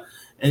my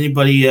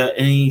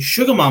any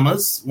sugar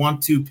mamas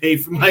want to pay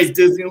for my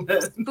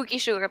Disneyland spooky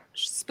sugar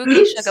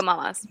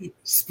mamas.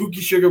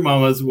 Spooky sugar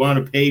mamas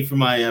want to pay for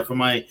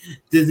my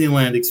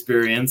Disneyland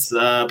experience.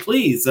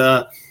 Please.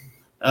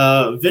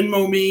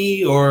 Venmo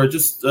me or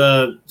just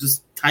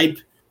type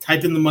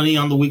in the money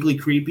on the Weekly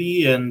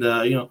Creepy and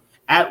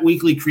at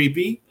Weekly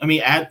Creepy. I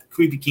mean at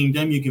Creepy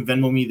Kingdom. You can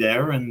Venmo me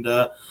there and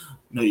no,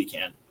 you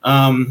can't.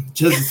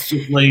 Just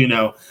let you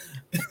know.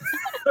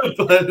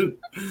 But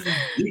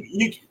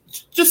you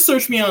just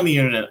search me on the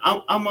internet.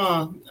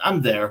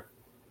 I'm there.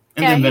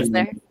 And then Venmo he's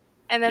there.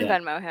 And then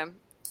Venmo him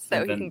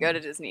so he can go to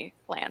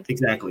Disneyland.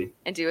 Exactly.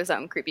 And do his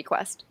own Creepy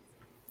Quest.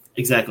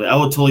 Exactly. I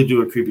will totally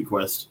do a Creepy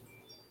Quest.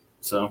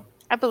 So.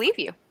 I believe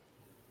you.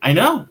 I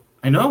know.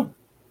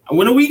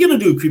 When are we going to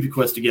do a Creepy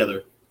Quest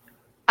together?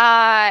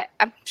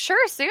 I'm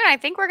sure soon. I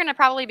think we're going to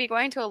probably be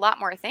going to a lot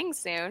more things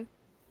soon.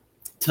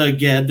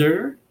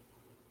 Together.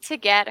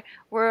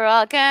 We're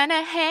all going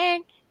to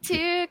hang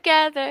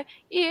together.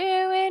 You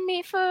and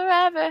me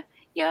forever.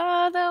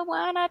 You're the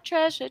one I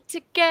treasure.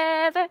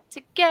 Together.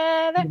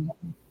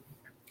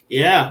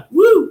 Yeah.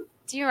 Woo.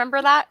 Do you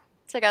remember that?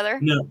 Together?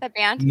 No. That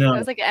band? No. It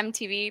was like an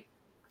MTV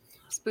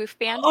spoof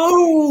band.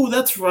 Oh,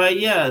 that's right.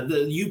 Yeah, the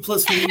You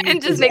Plus Me. And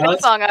just make the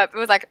song up. It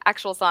was like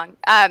actual song.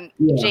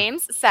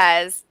 James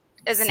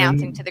is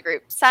announcing to the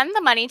group, send the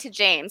money to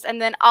James,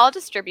 and then I'll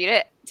distribute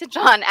it to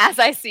John as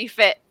I see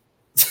fit.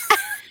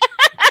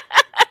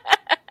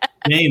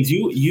 James,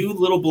 you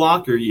little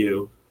blocker,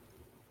 you.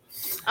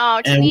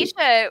 Oh,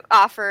 Tanisha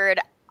offered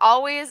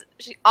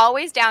she's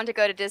always down to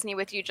go to Disney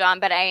with you, John,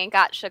 but I ain't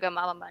got sugar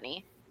mama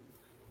money.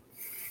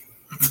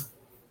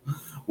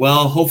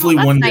 Well, hopefully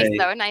one nice, day.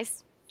 Though.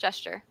 Nice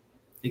gesture.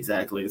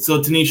 Exactly. So,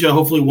 Tanisha,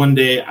 hopefully one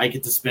day I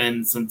get to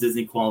spend some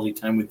Disney quality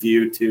time with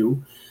you,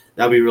 too.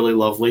 That'd be really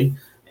lovely.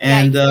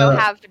 And you go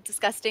have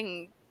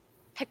disgusting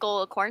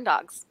pickled corn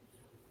dogs.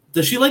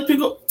 Does she like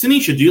pickled?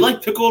 Tanisha, do you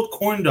like pickled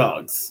corn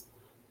dogs?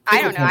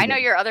 I don't know. I know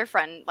your other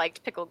friend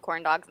liked pickled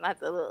corn dogs, and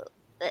that's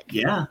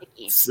yeah.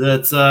 It's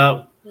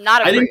not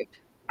a fruit.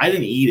 I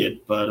didn't eat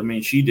it, but I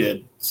mean, she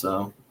did.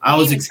 So I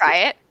was. Did you try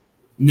it?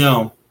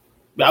 No,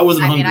 I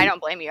wasn't hungry. I mean, I don't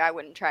blame you. I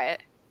wouldn't try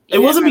it. It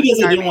wasn't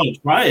because I didn't want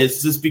to try it.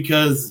 It's just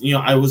because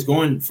I was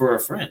going for a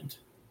friend.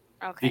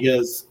 Okay.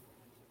 Because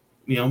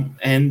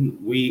and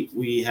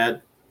we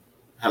had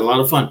a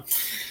lot of fun.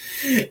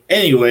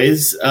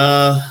 Anyways,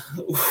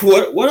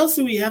 what else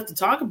do we have to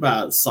talk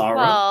about, Sarah?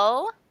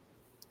 Well,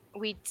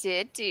 we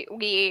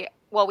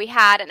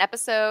had an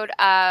episode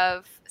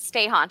of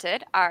Stay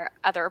Haunted, our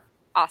other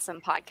awesome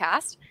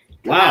podcast,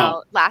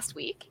 wow, last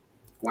week.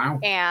 Wow.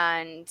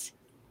 And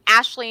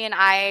Ashley and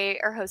I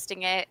are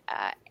hosting it,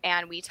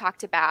 and we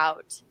talked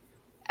about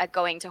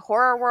going to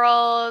Horror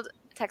World,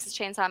 Texas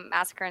Chainsaw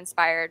Massacre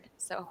inspired,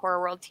 so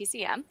Horror World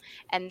TCM.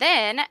 And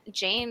then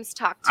James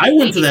talked to I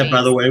went to that,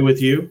 by the way,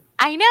 with you.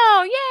 I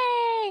know.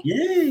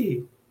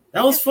 Yay.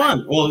 That was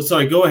fun. Well,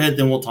 sorry, go ahead,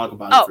 then we'll talk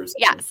about it for a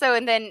second. Yeah. So,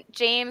 and then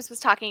James was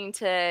talking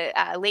to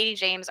Lady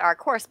James, our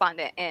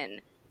correspondent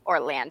in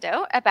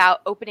Orlando,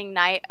 about opening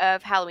night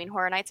of Halloween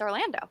Horror Nights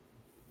Orlando.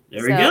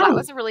 There we go. That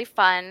was a really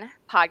fun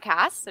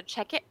podcast. So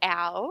check it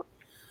out.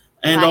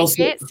 And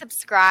also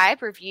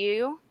subscribe,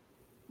 review,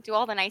 do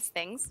all the nice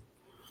things.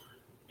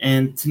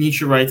 And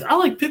Tanisha writes, I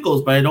like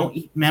pickles, but I don't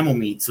eat mammal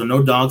meat, so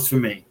no dogs for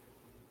me.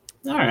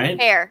 All right.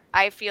 Fair.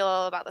 I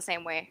feel about the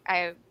same way.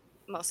 I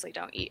mostly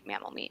don't eat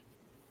mammal meat.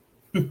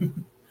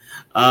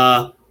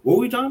 What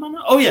were we talking about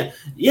now? Oh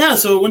yeah.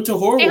 So I went to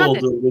Horror World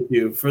with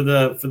you for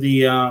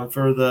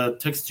the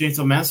Texas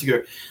Chainsaw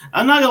Massacre.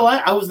 I'm not gonna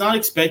lie, I was not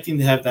expecting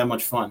to have that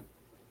much fun.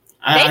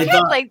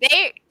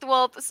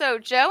 So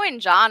Joe and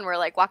John were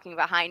like walking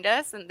behind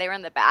us, and they were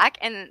in the back,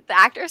 and the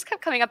actors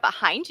kept coming up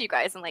behind you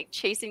guys and like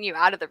chasing you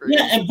out of the room.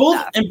 Yeah, and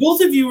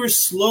both of you were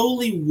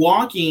slowly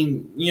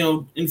walking,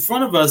 in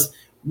front of us.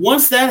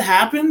 Once that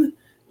happened,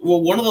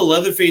 well, one of the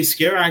Leatherface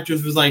scare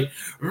actors was like,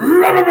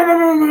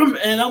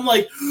 and I'm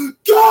like,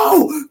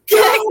 go!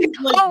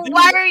 Like,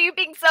 why are you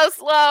being so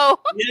slow?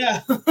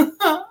 Yeah.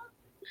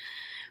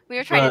 We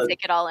were trying to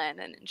take it all in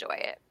and enjoy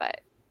it,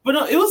 but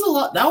no, it was a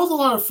lot. That was a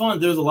lot of fun.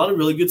 There was a lot of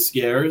really good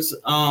scares,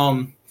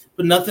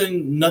 but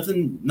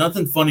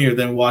nothing funnier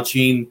than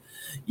watching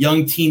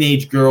young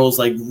teenage girls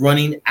like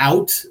running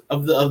out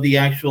of the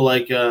actual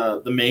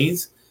the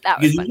maze.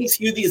 Because you just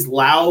hear these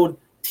loud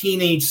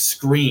teenage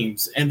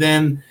screams, and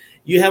then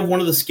you have one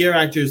of the scare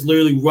actors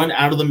literally run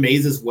out of the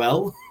maze as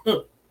well.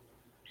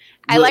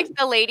 I liked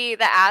the lady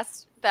that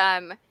asked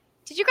them,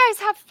 "Did you guys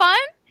have fun?"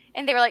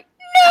 And they were like,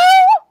 "No,"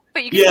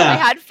 but you could tell they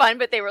had fun,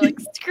 but they were like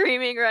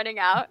screaming, running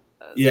out.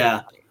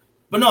 Yeah,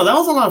 but no, that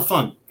was a lot of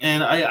fun,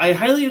 and I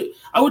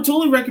would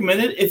totally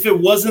recommend it if it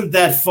wasn't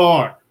that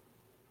far.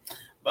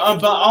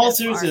 But all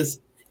seriousness,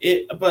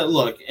 in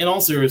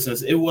all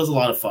seriousness, it was a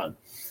lot of fun.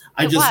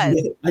 I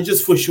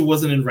just wish it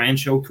wasn't in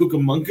Rancho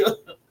Cucamonga.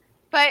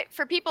 But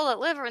for people that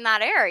live in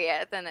that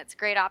area, then it's a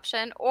great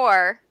option.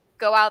 Or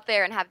go out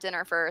there and have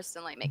dinner first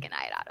and like make a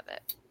night out of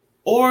it.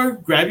 Or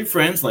grab your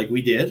friends like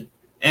we did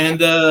and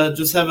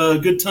just have a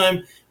good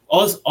time.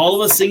 All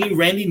of us singing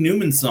Randy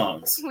Newman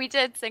songs. We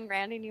did sing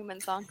Randy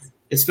Newman songs,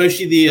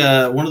 especially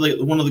the one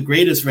of the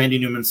greatest Randy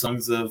Newman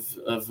songs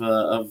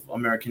of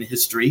American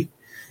history.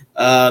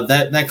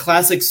 That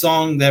classic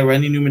song that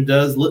Randy Newman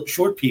does,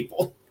 "Short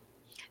People,"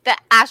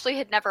 that Ashley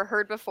had never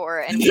heard before,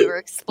 and we were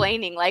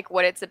explaining like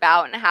what it's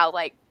about and how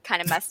like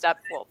kind of messed up,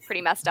 pretty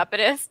messed up it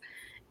is.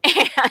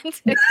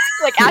 And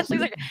like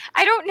Ashley's like,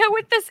 I don't know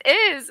what this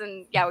is,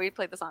 and yeah, we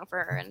played the song for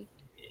her, and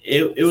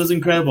it was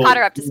incredible. Caught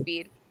her up to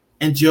speed.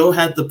 And Joe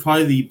had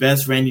probably the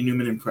best Randy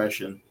Newman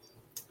impression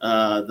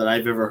that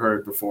I've ever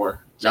heard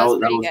before. That was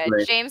good.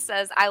 Great. James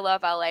says, "I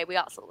love LA." We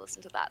also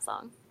listened to that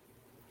song.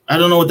 I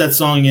don't know what that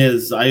song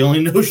is. I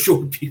only know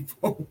 "Short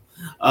People."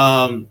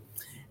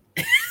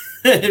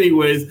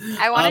 Anyways,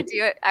 I want to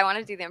do it. I want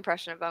to do the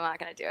impression, but I'm not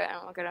going to do it.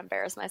 I'm not going to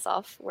embarrass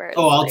myself.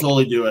 I'll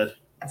totally do it.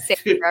 Save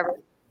forever.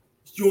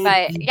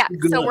 But yeah,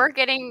 so we're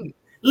getting.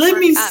 Let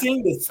me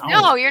sing the song.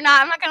 No, you're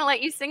not. I'm not going to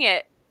let you sing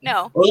it.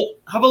 No. Well,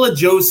 how about let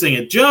Joe sing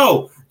it?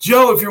 Joe,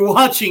 if you're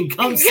watching,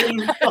 come sing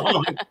the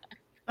song.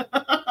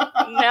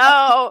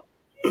 No.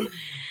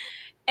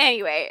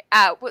 Anyway,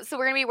 so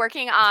we're going to be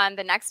working on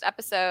the next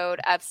episode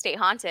of Stay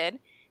Haunted,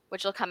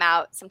 which will come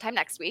out sometime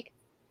next week.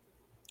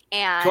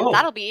 And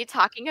that'll be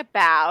talking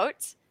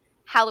about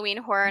Halloween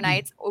Horror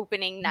Nights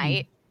opening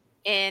night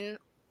in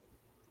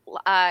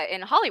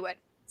Hollywood.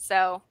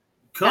 So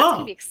that's going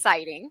to be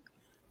exciting.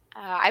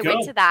 I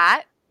went to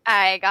that.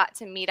 I got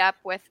to meet up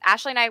with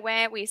Ashley and I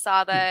went. We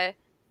saw the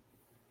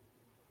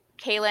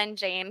Kayla and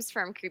James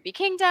from Creepy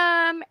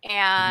Kingdom.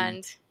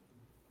 And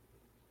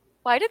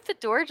why did the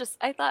door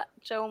I thought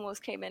Joe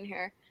almost came in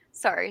here.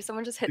 Sorry,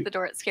 someone just hit the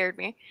door. It scared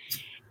me.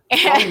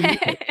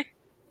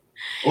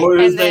 Or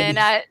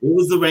it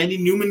was the Randy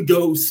Newman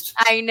ghost.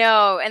 I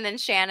know. And then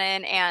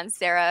Shannon and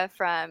Sarah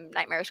from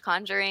Nightmarish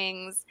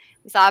Conjurings.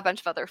 We saw a bunch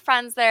of other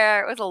friends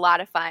there. It was a lot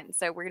of fun.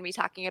 So we're going to be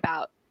talking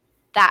about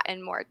that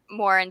and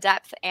more in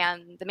depth,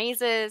 and the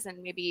mazes,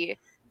 and maybe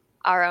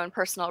our own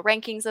personal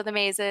rankings of the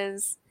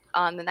mazes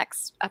on the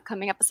next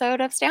upcoming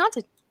episode of Stay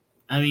Haunted.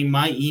 I mean,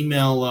 my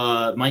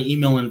email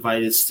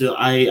invite is still.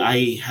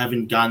 I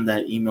haven't gotten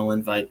that email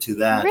invite to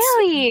that.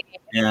 Really?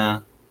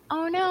 Yeah.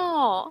 Oh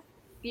no.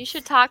 You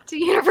should talk to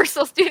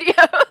Universal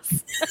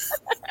Studios.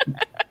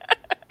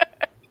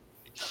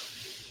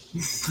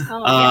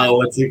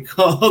 What's it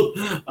called?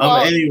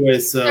 Anyway,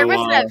 so there was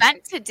an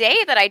event today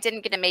that I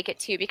didn't get to make it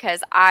to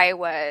because I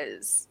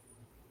was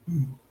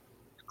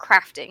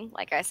crafting,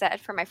 like I said,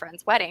 for my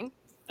friend's wedding.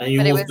 And you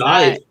almost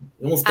died.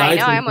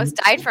 I almost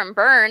died from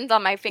burns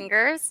on my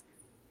fingers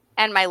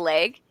and my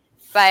leg.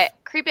 But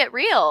Creep It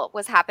Real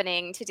was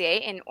happening today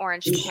in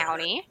Orange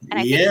County,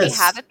 and I think we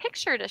have a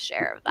picture to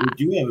share of that.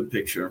 We do have a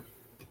picture.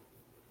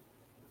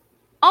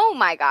 Oh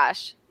my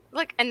gosh.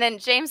 Look, and then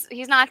James,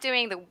 he's not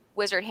doing the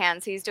wizard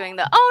hands. He's doing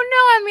the, oh no,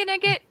 I'm going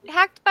to get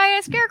hacked by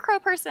a scarecrow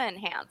person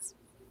hands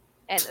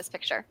in this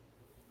picture.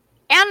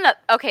 And, that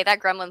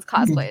Gremlins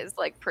cosplay is,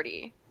 like,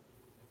 pretty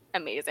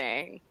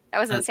amazing. That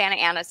was in Santa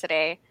Ana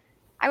today.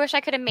 I wish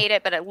I could have made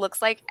it, but it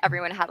looks like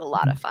everyone had a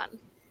lot of fun.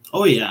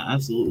 Oh, yeah,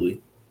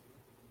 absolutely.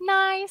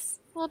 Nice.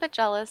 A little bit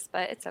jealous,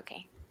 but it's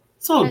okay.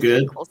 It's all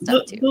good. Cool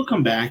stuff too. They'll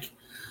come back.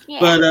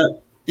 Yeah.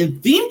 But in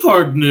theme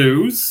park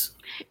news...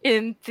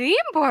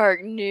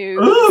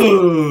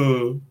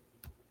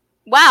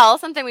 Well,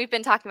 something we've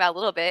been talking about a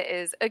little bit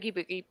is Oogie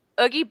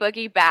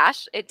Boogie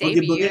Bash. It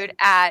debuted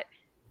at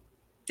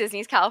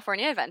Disney's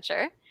California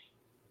Adventure.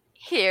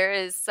 Here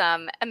is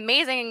some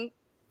amazing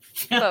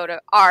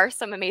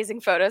some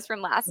amazing photos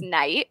from last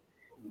night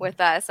with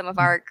some of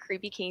our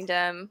Creepy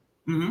Kingdom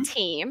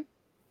team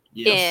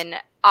in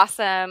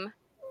awesome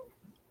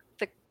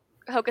the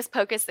Hocus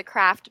Pocus the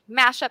Craft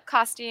mashup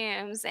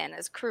costumes, and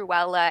as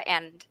Cruella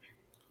and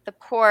the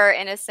poor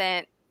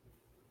innocent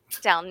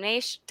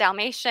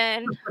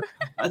Dalmatian.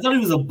 I thought he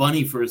was a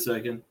bunny for a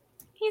second.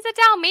 He's a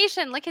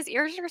Dalmatian. Like, his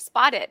ears are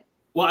spotted.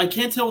 Well, I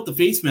can't tell with the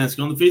face mask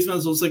on. The face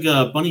mask looks like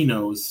a bunny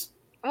nose.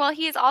 Well,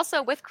 he's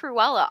also with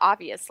Cruella,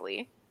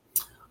 obviously.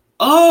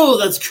 Oh,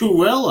 that's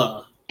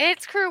Cruella.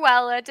 It's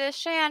Cruella de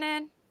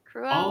Shannon.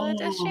 Cruella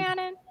de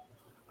Shannon.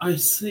 I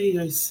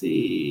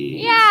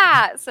see.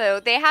 Yeah, so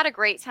they had a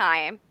great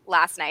time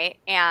last night,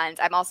 and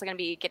I'm also going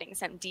to be getting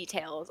some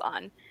details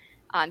on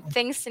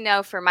things to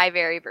know for my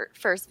very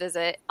first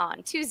visit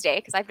on Tuesday,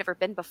 because I've never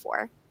been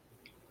before.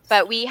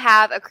 But we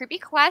have a Creepy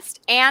Quest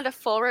and a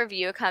full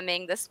review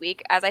coming this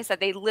week. As I said,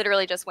 they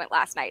literally just went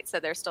last night, so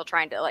they're still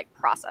trying to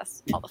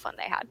process all the fun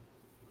they had.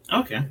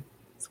 Okay.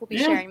 So we'll be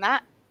sharing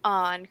that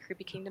on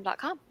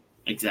creepykingdom.com.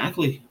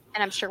 Exactly.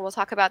 And I'm sure we'll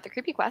talk about the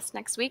Creepy Quest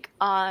next week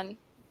on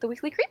the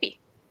Weekly Creepy.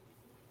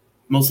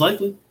 Most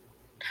likely.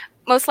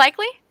 Most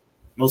likely?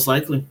 Most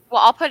likely.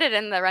 Well, I'll put it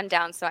in the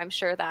rundown, so I'm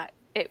sure that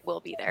it will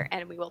be there,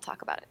 and we will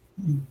talk about it.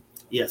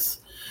 Yes.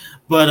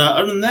 But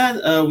other than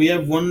that, we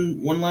have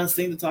one last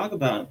thing to talk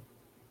about.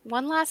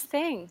 One last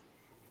thing.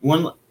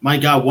 One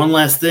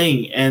last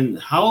thing.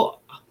 And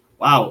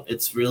wow,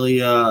 it's really,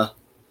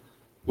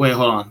 wait,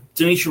 hold on.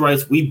 Tanisha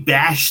writes, we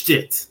bashed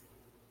it.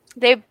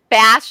 They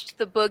bashed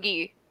the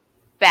Boogie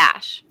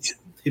Bash.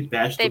 They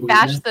bashed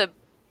the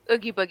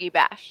Oogie Boogie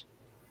Bash.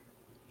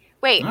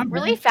 Wait, right.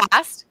 Really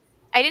fast?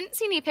 I didn't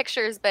see any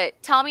pictures, but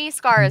tell me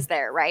Scar is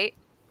there, right?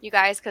 You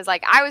guys, because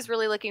I was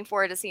really looking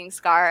forward to seeing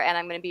Scar, and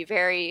I'm going to be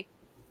very,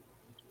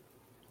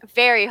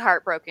 very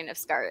heartbroken if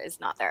Scar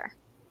is not there.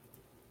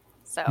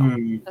 So,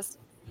 just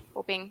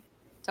hoping,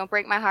 don't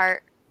break my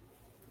heart.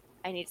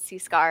 I need to see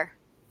Scar.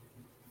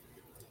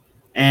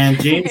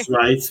 And James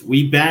writes,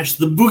 we bashed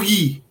the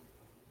Boogie.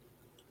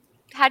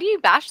 How do you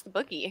bash the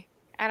Boogie?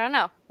 I don't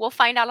know. We'll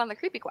find out on the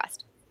Creepy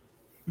Quest.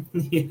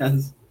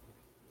 Yes.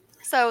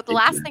 So the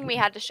last thing we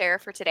had to share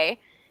for today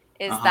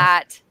is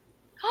that...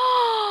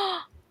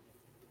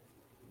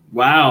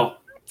 Wow.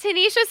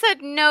 Tanisha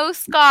said no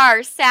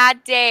Scar,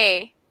 sad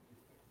day.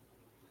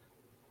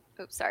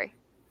 Oops, sorry.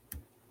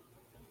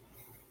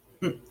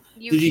 Did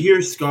you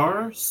hear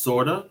Scar?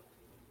 Sorta.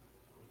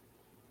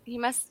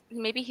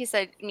 Maybe he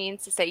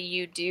means to say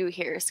you do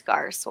hear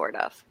Scar, sort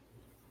of.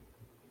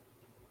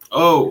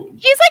 Oh.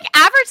 He's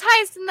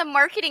advertised in the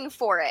marketing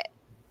for it,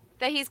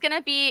 that he's going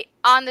to be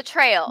on the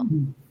trail.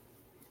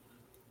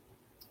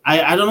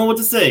 I don't know what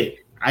to say.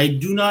 I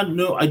do not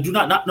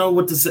know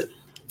what to say.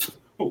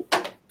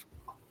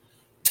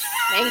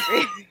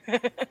 Angry.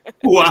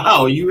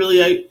 Wow, you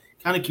really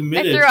kind of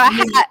committed. I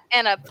threw a hat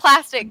and a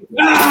plastic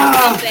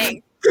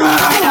thing.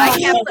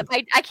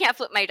 I can't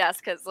flip my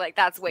desk because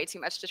that's way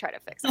too much to try to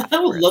fix. I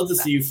would love to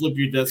see you flip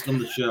your desk on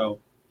the show.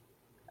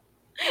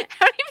 I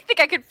don't even think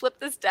I could flip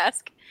this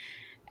desk.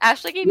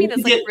 Ashley gave me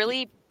this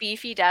really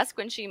beefy desk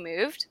when she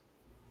moved.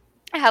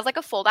 It has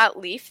a fold out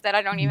leaf that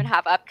I don't even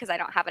have up because I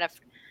don't have enough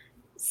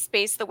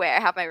space the way I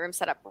have my room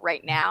set up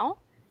right now.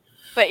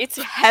 But it's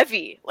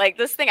heavy.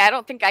 This thing, I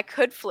don't think I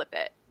could flip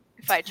it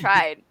if I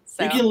tried.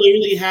 So you can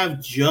literally have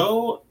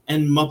Joe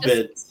and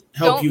Muppet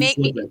help you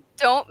flip it.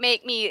 Don't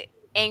make me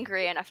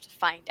angry enough to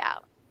find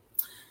out.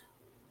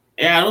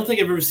 Yeah, I don't think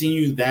I've ever seen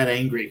you that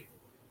angry.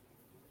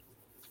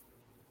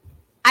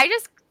 I'm...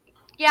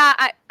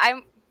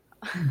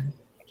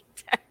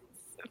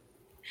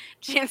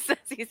 James says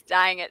he's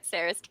dying at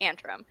Sarah's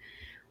tantrum.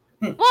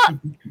 Well,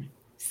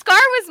 Scar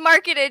was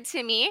marketed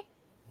to me.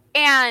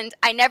 And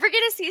I never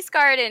get to see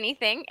Scar at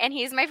anything, and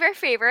he's my very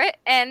favorite.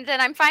 And then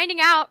I'm finding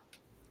out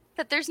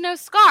that there's no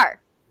Scar.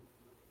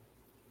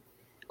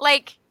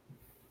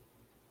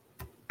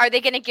 Are they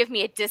going to give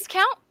me a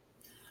discount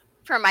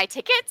for my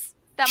tickets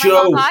that my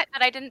mom bought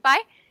that I didn't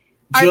buy?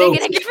 Are they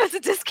going to give us a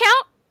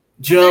discount?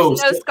 Joe,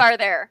 there's no Scar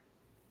there.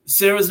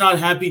 Sarah's not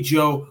happy,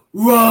 Joe.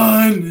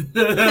 Run!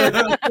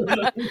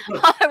 I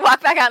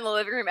walk back out in the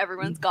living room.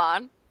 Everyone's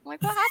gone. I'm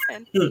like, what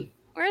happened?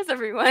 Where is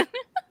everyone?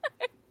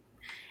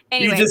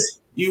 Anyway.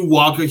 You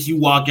walk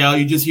out.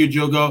 You just hear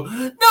Joe go,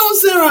 "No,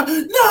 Sarah,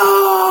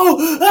 no!"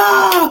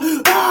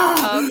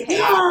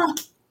 Okay.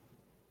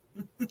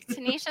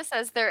 Tanisha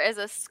says there is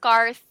a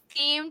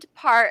Scar-themed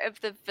part of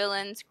the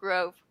Villains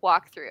Grove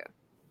walkthrough.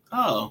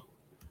 Oh.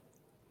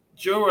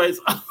 Joe writes,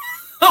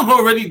 "I'm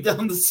already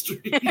down the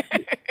street."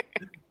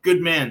 Good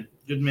man.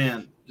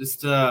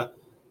 Just go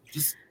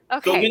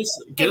get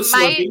a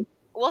Slurpee.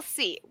 We'll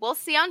see. We'll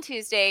see on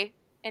Tuesday,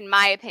 in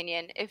my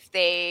opinion, if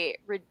they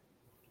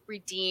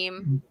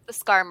redeem the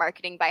Scar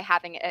marketing by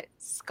having a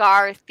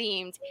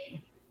Scar-themed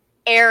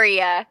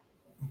area.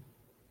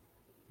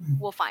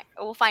 We'll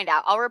find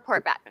out. I'll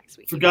report back next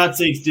week. For God's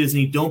sakes,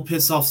 Disney, don't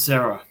piss off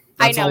Sarah.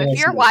 That's I know. If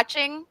you're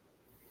watching,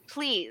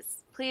 please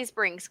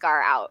bring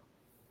Scar out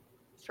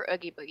for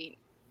Oogie Boogie.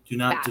 Do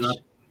not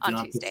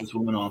piss this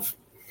woman off.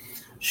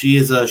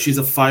 She's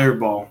a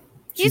fireball.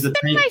 He's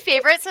been my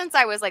favorite since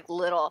I was like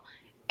little,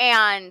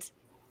 and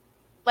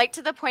like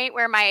to the point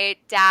where my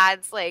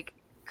dad's like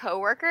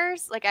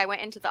coworkers, like I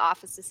went into the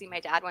office to see my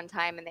dad one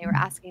time, and they were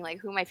asking like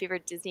who my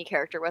favorite Disney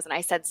character was, and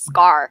I said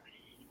Scar,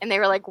 and they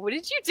were like, "What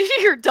did you do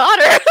to your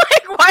daughter?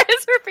 Like, why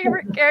is her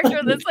favorite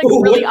character this like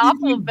really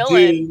awful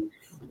villain?"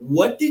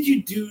 What did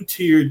you do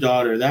to your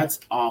daughter? That's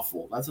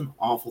awful. That's an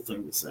awful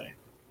thing to say.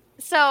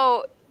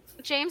 So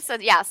James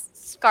said, yes,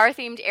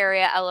 Scar-themed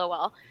area,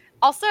 LOL.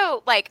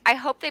 Also, like, I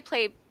hope they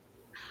play...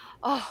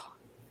 Oh,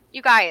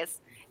 you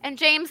guys. And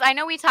James, I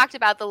know we talked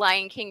about the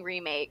Lion King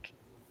remake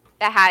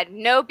that had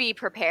no Be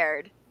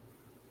Prepared.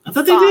 I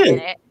thought they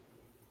did. It.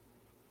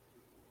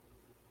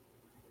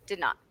 Did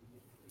not.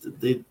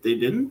 They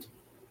didn't?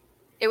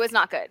 It was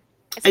not good.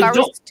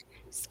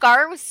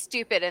 Scar was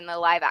stupid in the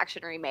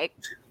live-action remake.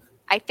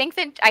 I think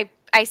that...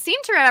 I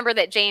seem to remember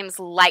that James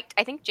liked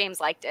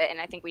it, and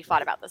I think we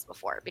fought about this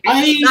before,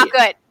 because it's not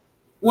good.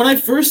 When I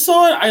first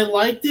saw it, I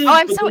liked it. Oh,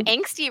 I'm so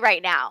angsty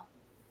right now.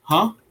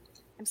 Huh?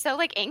 I'm so,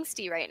 like,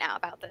 angsty right now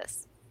about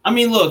this. I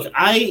mean, look,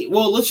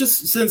 let's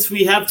just, since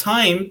we have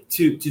time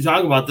to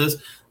talk about this,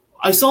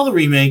 I saw the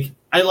remake.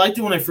 I liked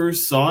it when I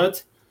first saw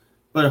it,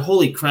 but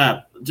holy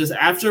crap. Just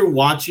after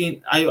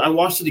watching, I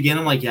watched it again,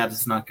 I'm like, yeah,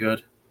 this is not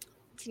good.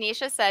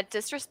 Tanisha said,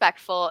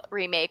 disrespectful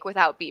remake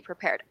without Be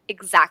Prepared.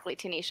 Exactly,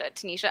 Tanisha.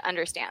 Tanisha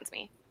understands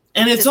me.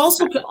 And it's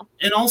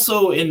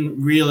also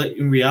in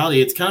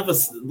reality, it's kind of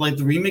like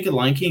the remake of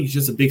Lion King is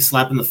just a big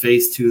slap in the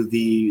face to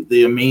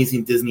the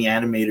amazing Disney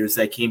animators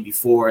that came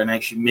before and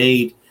actually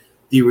made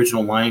the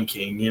original Lion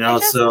King. You know,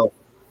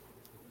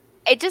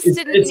 it just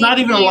didn't. It's not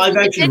even a live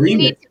action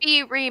remake. It didn't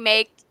need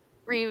to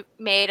be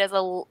remade as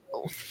a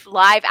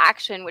live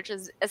action, which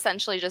is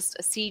essentially just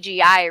a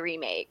CGI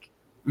remake.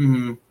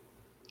 Mm-hmm.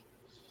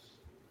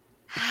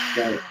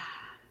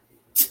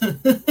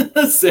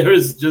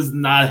 Sarah's just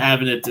not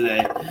having it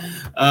today.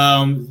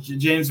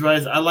 James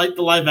writes, I like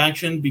the live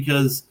action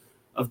because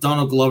of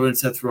Donald Glover and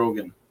Seth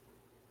Rogen.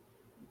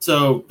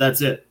 So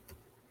that's it.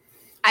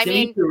 I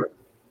mean,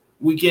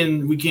 we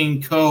can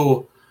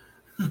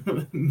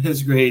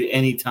misgrade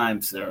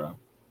anytime, Sarah.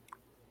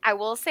 I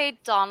will say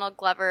Donald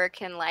Glover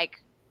can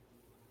like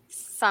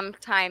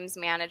sometimes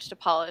manage to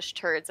polish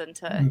turds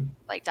into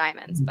like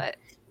diamonds, but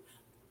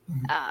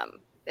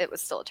it was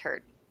still a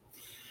turd.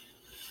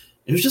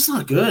 It was just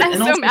not good. I'm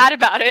so mad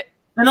about it.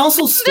 And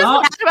also stop.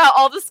 I'm mad about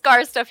all the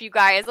Scar stuff, you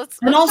guys. Let's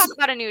talk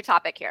about a new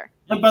topic here.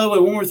 And by the way,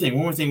 one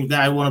more thing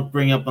that I want to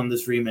bring up on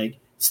this remake.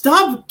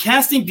 Stop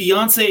casting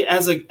Beyonce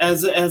as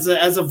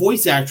a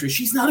voice actress.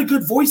 She's not a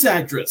good voice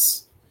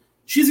actress.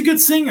 She's a good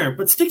singer,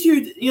 but stick to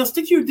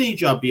your day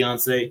job,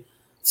 Beyonce.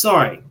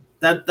 Sorry.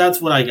 That's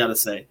what I gotta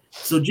say.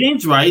 So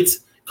James writes,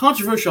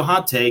 controversial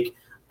hot take.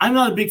 I'm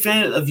not a big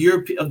fan of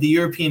the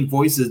European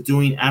voices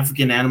doing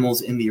African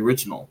animals in the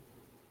original.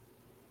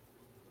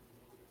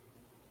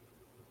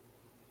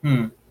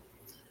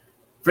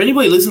 For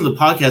anybody listening to the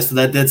podcast for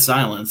that dead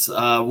silence,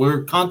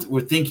 we're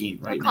thinking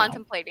right now.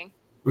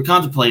 We're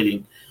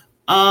contemplating.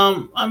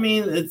 I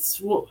mean, I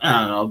don't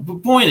know. The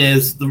point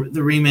is, the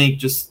remake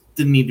just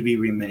didn't need to be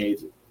remade.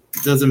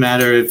 It doesn't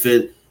matter if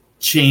it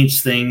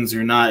changed things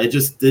or not. It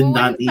just did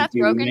not need to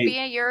be remade. Seth Rogen be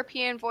a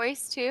European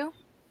voice too?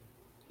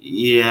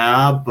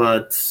 Yeah,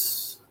 but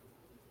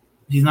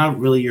he's not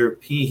really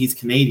European. He's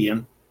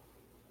Canadian.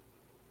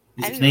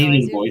 He's a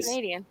Canadian voice.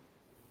 Canadian.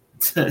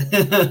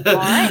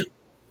 What?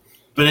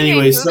 But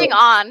anyway, moving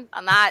on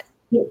that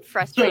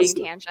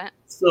frustrating tangent.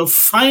 So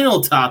final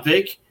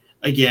topic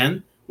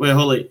again. Wait,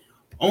 hold it.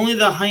 Only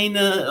the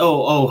hyena.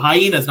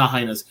 Hyenas, not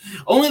hyenas.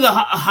 Only the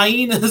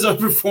hyenas are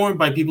performed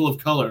by people of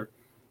color.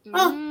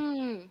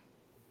 Huh.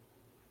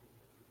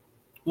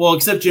 Well,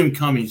 except Jim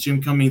Cummings.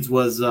 Jim Cummings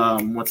was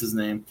what's his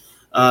name?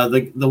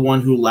 The one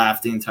who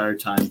laughed the entire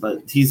time.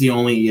 But he's the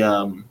only.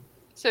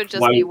 So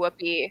just be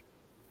Whoopi,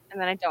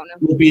 and then I don't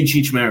know. Whoopi and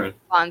Cheech Marin.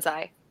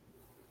 Bonsai.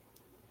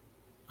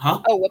 Huh?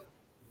 Oh,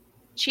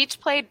 Cheech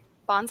played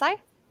Bonsai?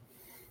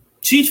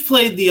 Cheech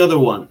played the other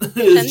one.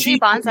 Cheech,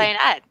 Bonsai, and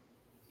Ed.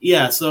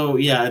 Yeah, so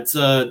yeah, it's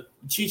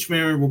Cheech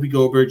Marin, Whoopi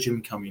Goldberg,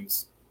 Jim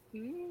Cummings.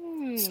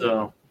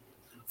 So,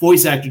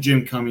 voice actor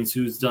Jim Cummings,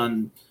 who's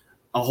done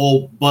a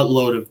whole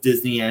buttload of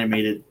Disney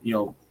animated,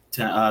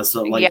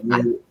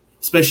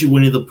 especially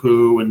Winnie the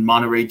Pooh and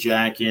Monterey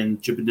Jack and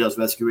Chip 'n Dale's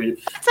Rescue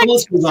Rangers. I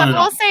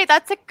will say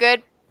that's a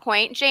good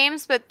point,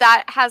 James, but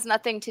that has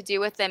nothing to do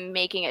with them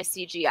making a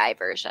CGI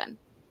version.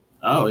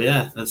 Oh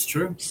yeah, that's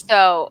true.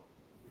 So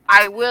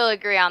I will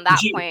agree on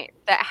that point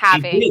that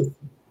having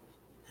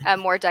a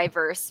more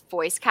diverse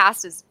voice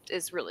cast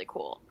is really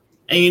cool.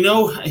 And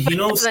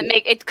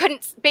it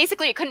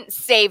couldn't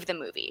save the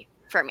movie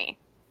for me.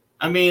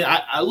 I mean,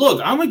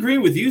 I'm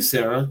agreeing with you,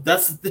 Sarah.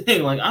 That's the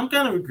thing. Like, I'm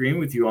kind of agreeing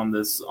with you on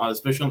this,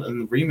 especially in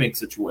the remake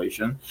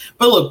situation.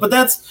 But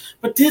that's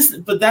how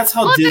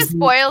Disney. This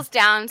boils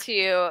down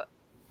to,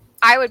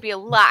 I would be a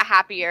lot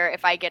happier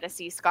if I get to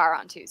see Scar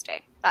on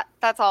Tuesday.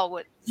 That's all.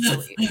 What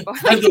really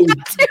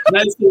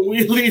that's the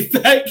wheelie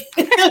effect.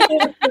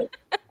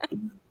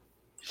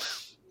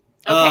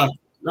 Okay.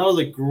 That was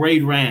a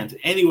great rant.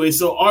 Anyway,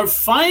 so our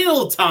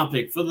final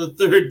topic for the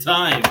third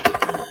time.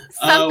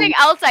 Something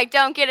else I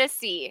don't get to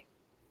see.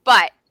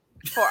 But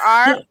for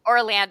our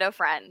Orlando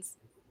friends,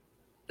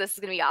 this is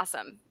going to be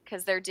awesome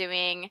because they're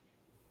doing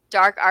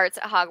Dark Arts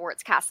at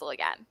Hogwarts Castle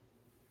again.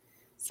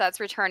 So that's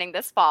returning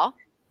this fall.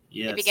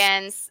 Yes. It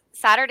begins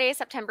Saturday,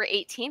 September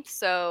 18th,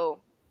 so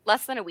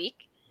less than a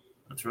week.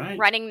 That's right.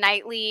 Running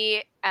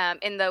nightly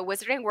in the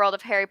Wizarding World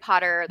of Harry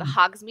Potter, the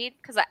Hogsmeade,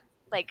 because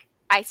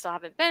I still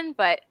haven't been,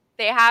 but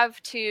they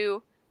have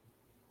 2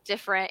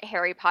 different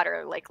Harry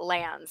Potter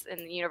lands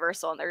in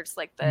Universal, and they're just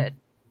the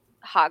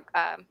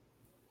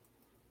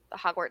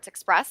Hogwarts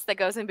Express that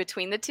goes in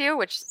between the 2,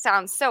 which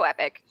sounds so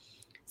epic.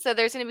 So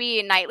there's going to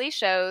be nightly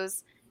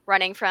shows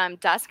running from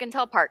dusk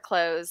until park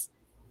close.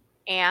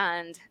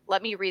 And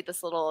let me read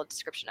this little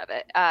description of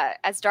it.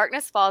 As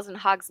darkness falls in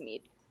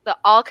Hogsmeade, the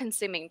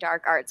all-consuming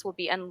dark arts will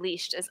be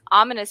unleashed as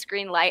ominous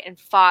green light and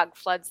fog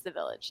floods the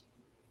village.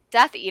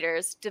 Death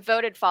Eaters,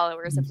 devoted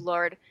followers of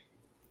Lord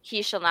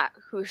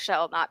who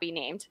shall not be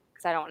named,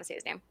 because I don't want to say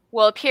his name,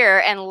 will appear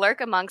and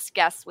lurk amongst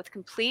guests with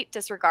complete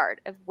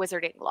disregard of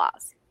wizarding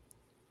laws.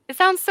 It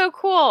sounds so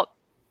cool.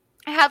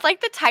 I had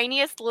the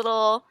tiniest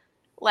little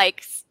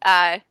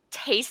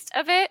taste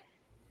of it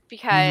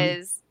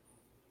because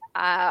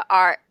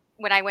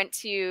when I went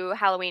to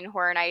Halloween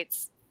Horror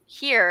Nights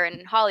here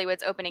in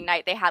Hollywood's opening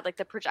night, they had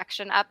the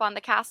projection up on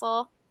the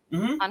castle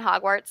on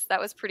Hogwarts.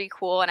 That was pretty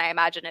cool, and I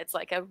imagine it's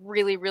a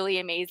really, really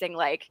amazing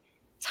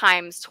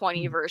times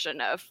 20 version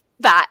of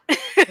that.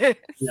 Yeah.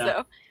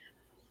 So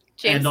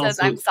James says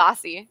I'm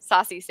saucy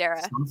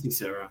Sarah. Saucy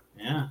Sarah,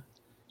 yeah.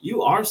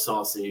 You are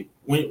saucy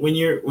when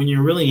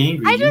you're really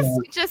angry. I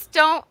just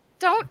don't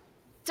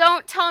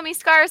tell me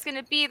Scar's going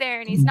to be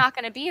there and he's not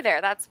going to be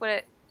there. That's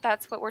what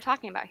we're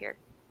talking about here.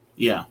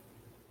 Yeah.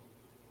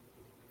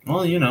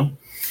 Well,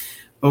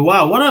 but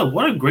wow,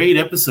 what a great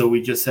episode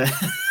we just had.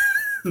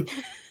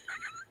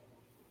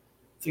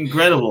 It's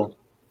incredible.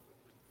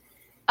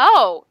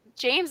 Oh,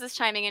 James is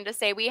chiming in to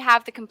say we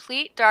have the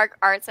complete Dark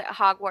Arts at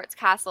Hogwarts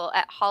Castle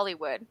at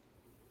Hollywood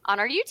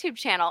on our YouTube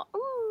channel.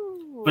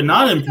 Ooh, but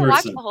not in person.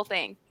 Watch the whole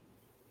thing.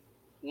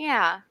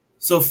 Yeah.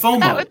 So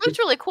FOMO. It looked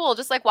really cool.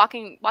 Just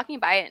walking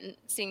by it and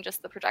seeing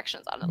just the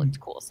projections on it looked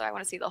cool. So I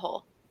want to see the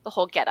whole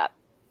get up.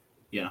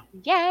 Yeah.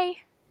 Yay.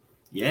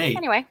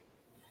 Anyway.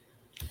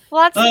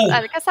 Well,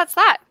 I guess that's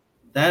that.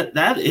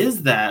 That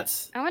is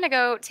that. I'm gonna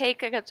go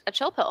take a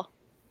chill pill.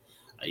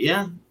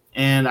 Yeah,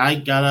 and I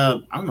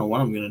don't know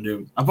what I'm gonna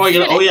do. I'm probably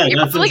gonna.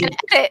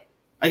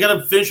 I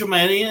gotta finish with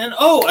my editing, and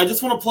I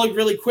just want to plug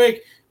really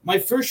quick. My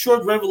first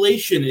short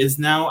Revelation is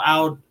now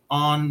out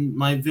on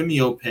my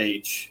Vimeo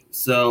page.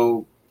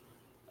 So,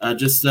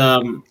 I've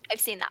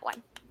seen that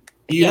one.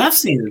 You have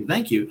seen it.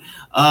 Thank you.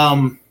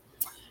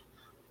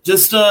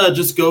 Just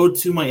go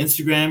to my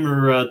Instagram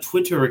or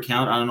Twitter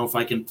account. I don't know if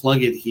I can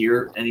plug it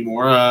here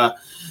anymore.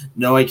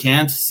 No, I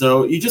can't.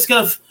 So you just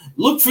gotta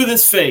look for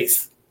this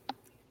face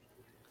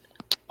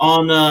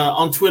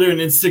on Twitter and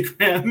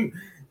Instagram,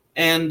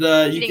 and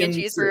you can. Eating a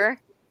cheeseburger.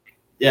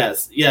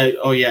 Yes. Yeah.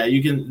 Oh, yeah.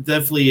 You can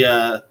definitely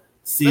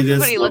see this. That's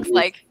what he looks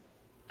like.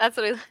 That's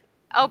what he.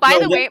 Oh, by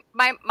the way,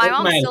 my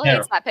mom still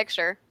hates that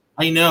picture.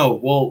 I know.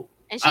 Well,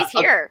 and she's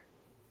here.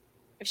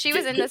 If she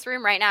was in this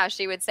room right now,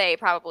 she would say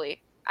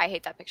probably, I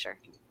hate that picture.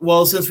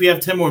 Well, since we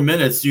have 10 more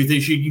minutes, do you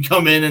think she can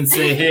come in and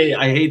say, hey,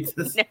 I hate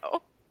this?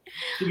 No.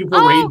 She can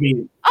parade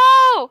me.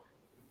 Oh!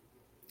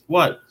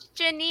 What?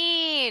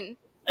 Janine.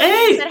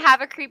 Hey! You said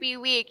have a creepy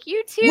week.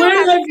 You too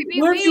have a creepy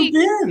week. Where have you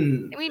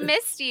been? We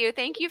missed you.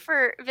 Thank you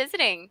for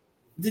visiting.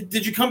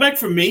 Did you come back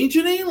for me,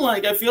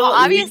 Janine? I feel well,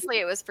 obviously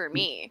it was for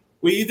me.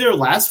 Were you there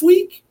last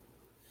week?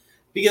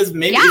 Because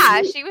maybe...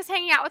 Yeah, she was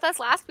hanging out with us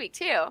last week,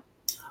 too.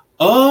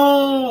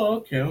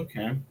 Oh,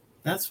 okay.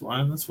 That's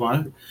why.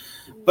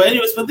 But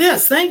anyways,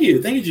 yes, thank you,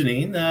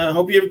 Janine.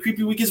 Hope you have a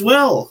creepy week as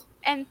well.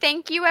 And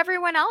thank you,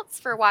 everyone else,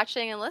 for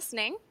watching and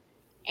listening.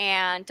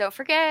 And don't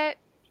forget,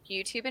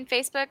 YouTube and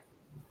Facebook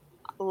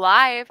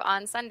live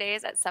on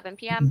Sundays at 7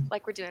 p.m.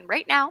 like we're doing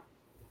right now.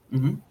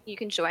 Mm-hmm. You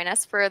can join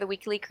us for the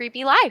weekly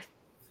Creepy Live.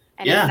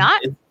 And if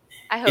not,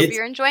 I hope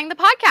you're enjoying the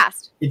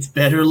podcast. It's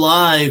better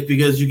live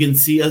because you can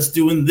see us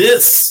doing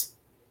this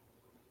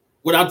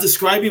without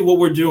describing what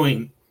we're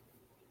doing.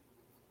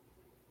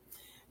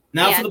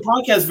 Now for the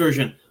podcast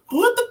version.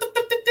 Whoop.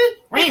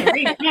 You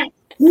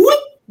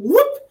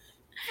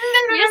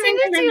just need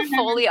to do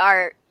Foley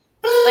art.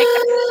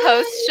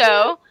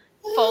 Post-show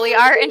Foley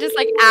art and just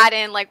add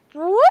in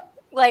whoop,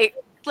 kind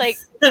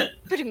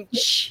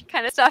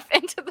of stuff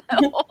into the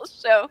whole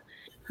show.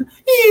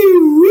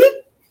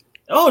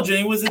 Oh,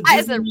 Janine was at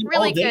Disneyland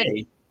all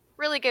day.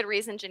 Really good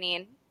reason,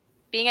 Janine.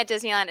 Being at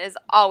Disneyland is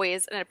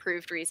always an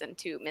approved reason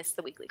to miss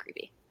the Weekly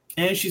Creepy.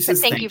 And she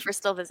says, thank you for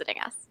still visiting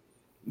us.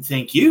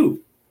 Thank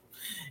you.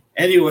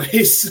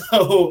 Anyway,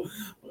 so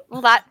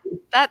well, that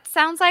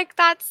sounds like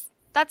that's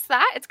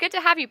that. It's good to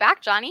have you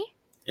back, Johnny.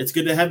 It's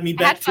good to have me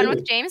back. I had fun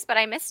with James, but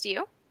I missed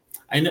you.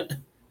 I know.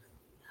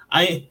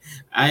 I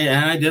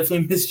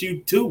definitely missed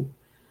you too.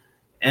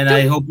 And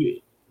I hope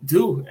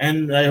Do.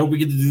 And I hope we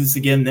get to do this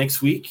again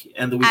next week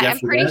and the week after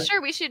that. I'm pretty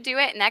sure we should do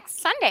it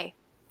next Sunday.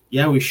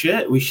 Yeah, we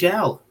should. We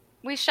shall.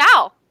 We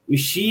shall. We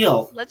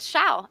shall. Let's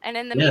shall. And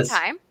in the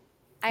meantime,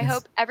 I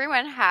hope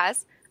everyone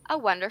has a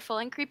wonderful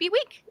and creepy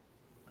week.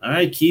 All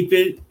right. Keep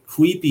it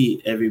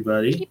creepy,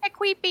 everybody. Keep it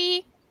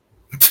creepy.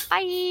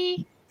 Bye.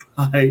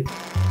 Bye.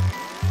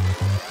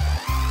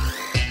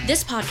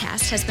 This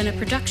podcast has been a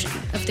production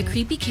of the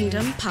Creepy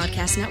Kingdom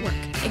Podcast Network.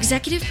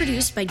 Executive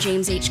produced by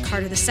James H.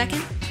 Carter II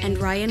and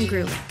Ryan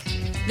Grulick.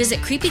 Visit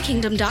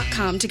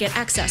creepykingdom.com to get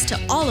access to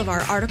all of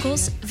our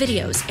articles,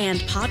 videos,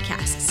 and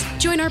podcasts.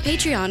 Join our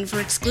Patreon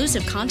for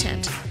exclusive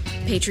content.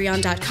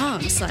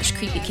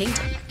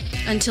 Patreon.com/creepykingdom.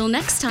 Until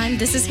next time,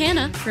 this is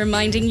Hannah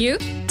reminding you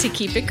to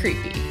keep it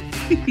creepy.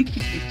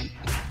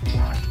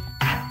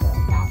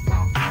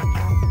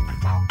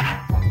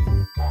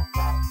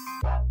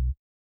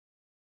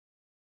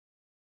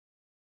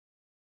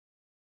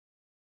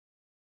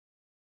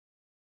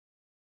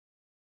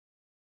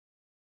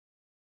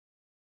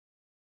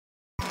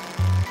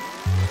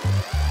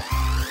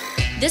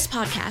 This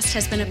podcast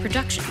has been a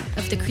production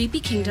of the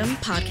Creepy Kingdom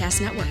Podcast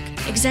Network.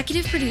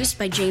 Executive produced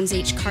by James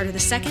H. Carter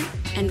II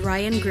and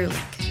Ryan Grulick.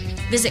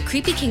 Visit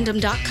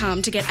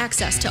creepykingdom.com to get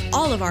access to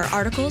all of our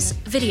articles,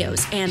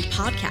 videos, and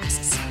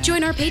podcasts.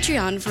 Join our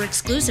Patreon for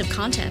exclusive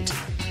content.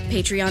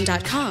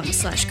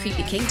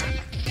 Patreon.com/creepykingdom.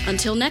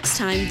 Until next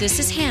time, this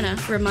is Hannah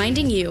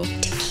reminding you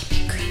to keep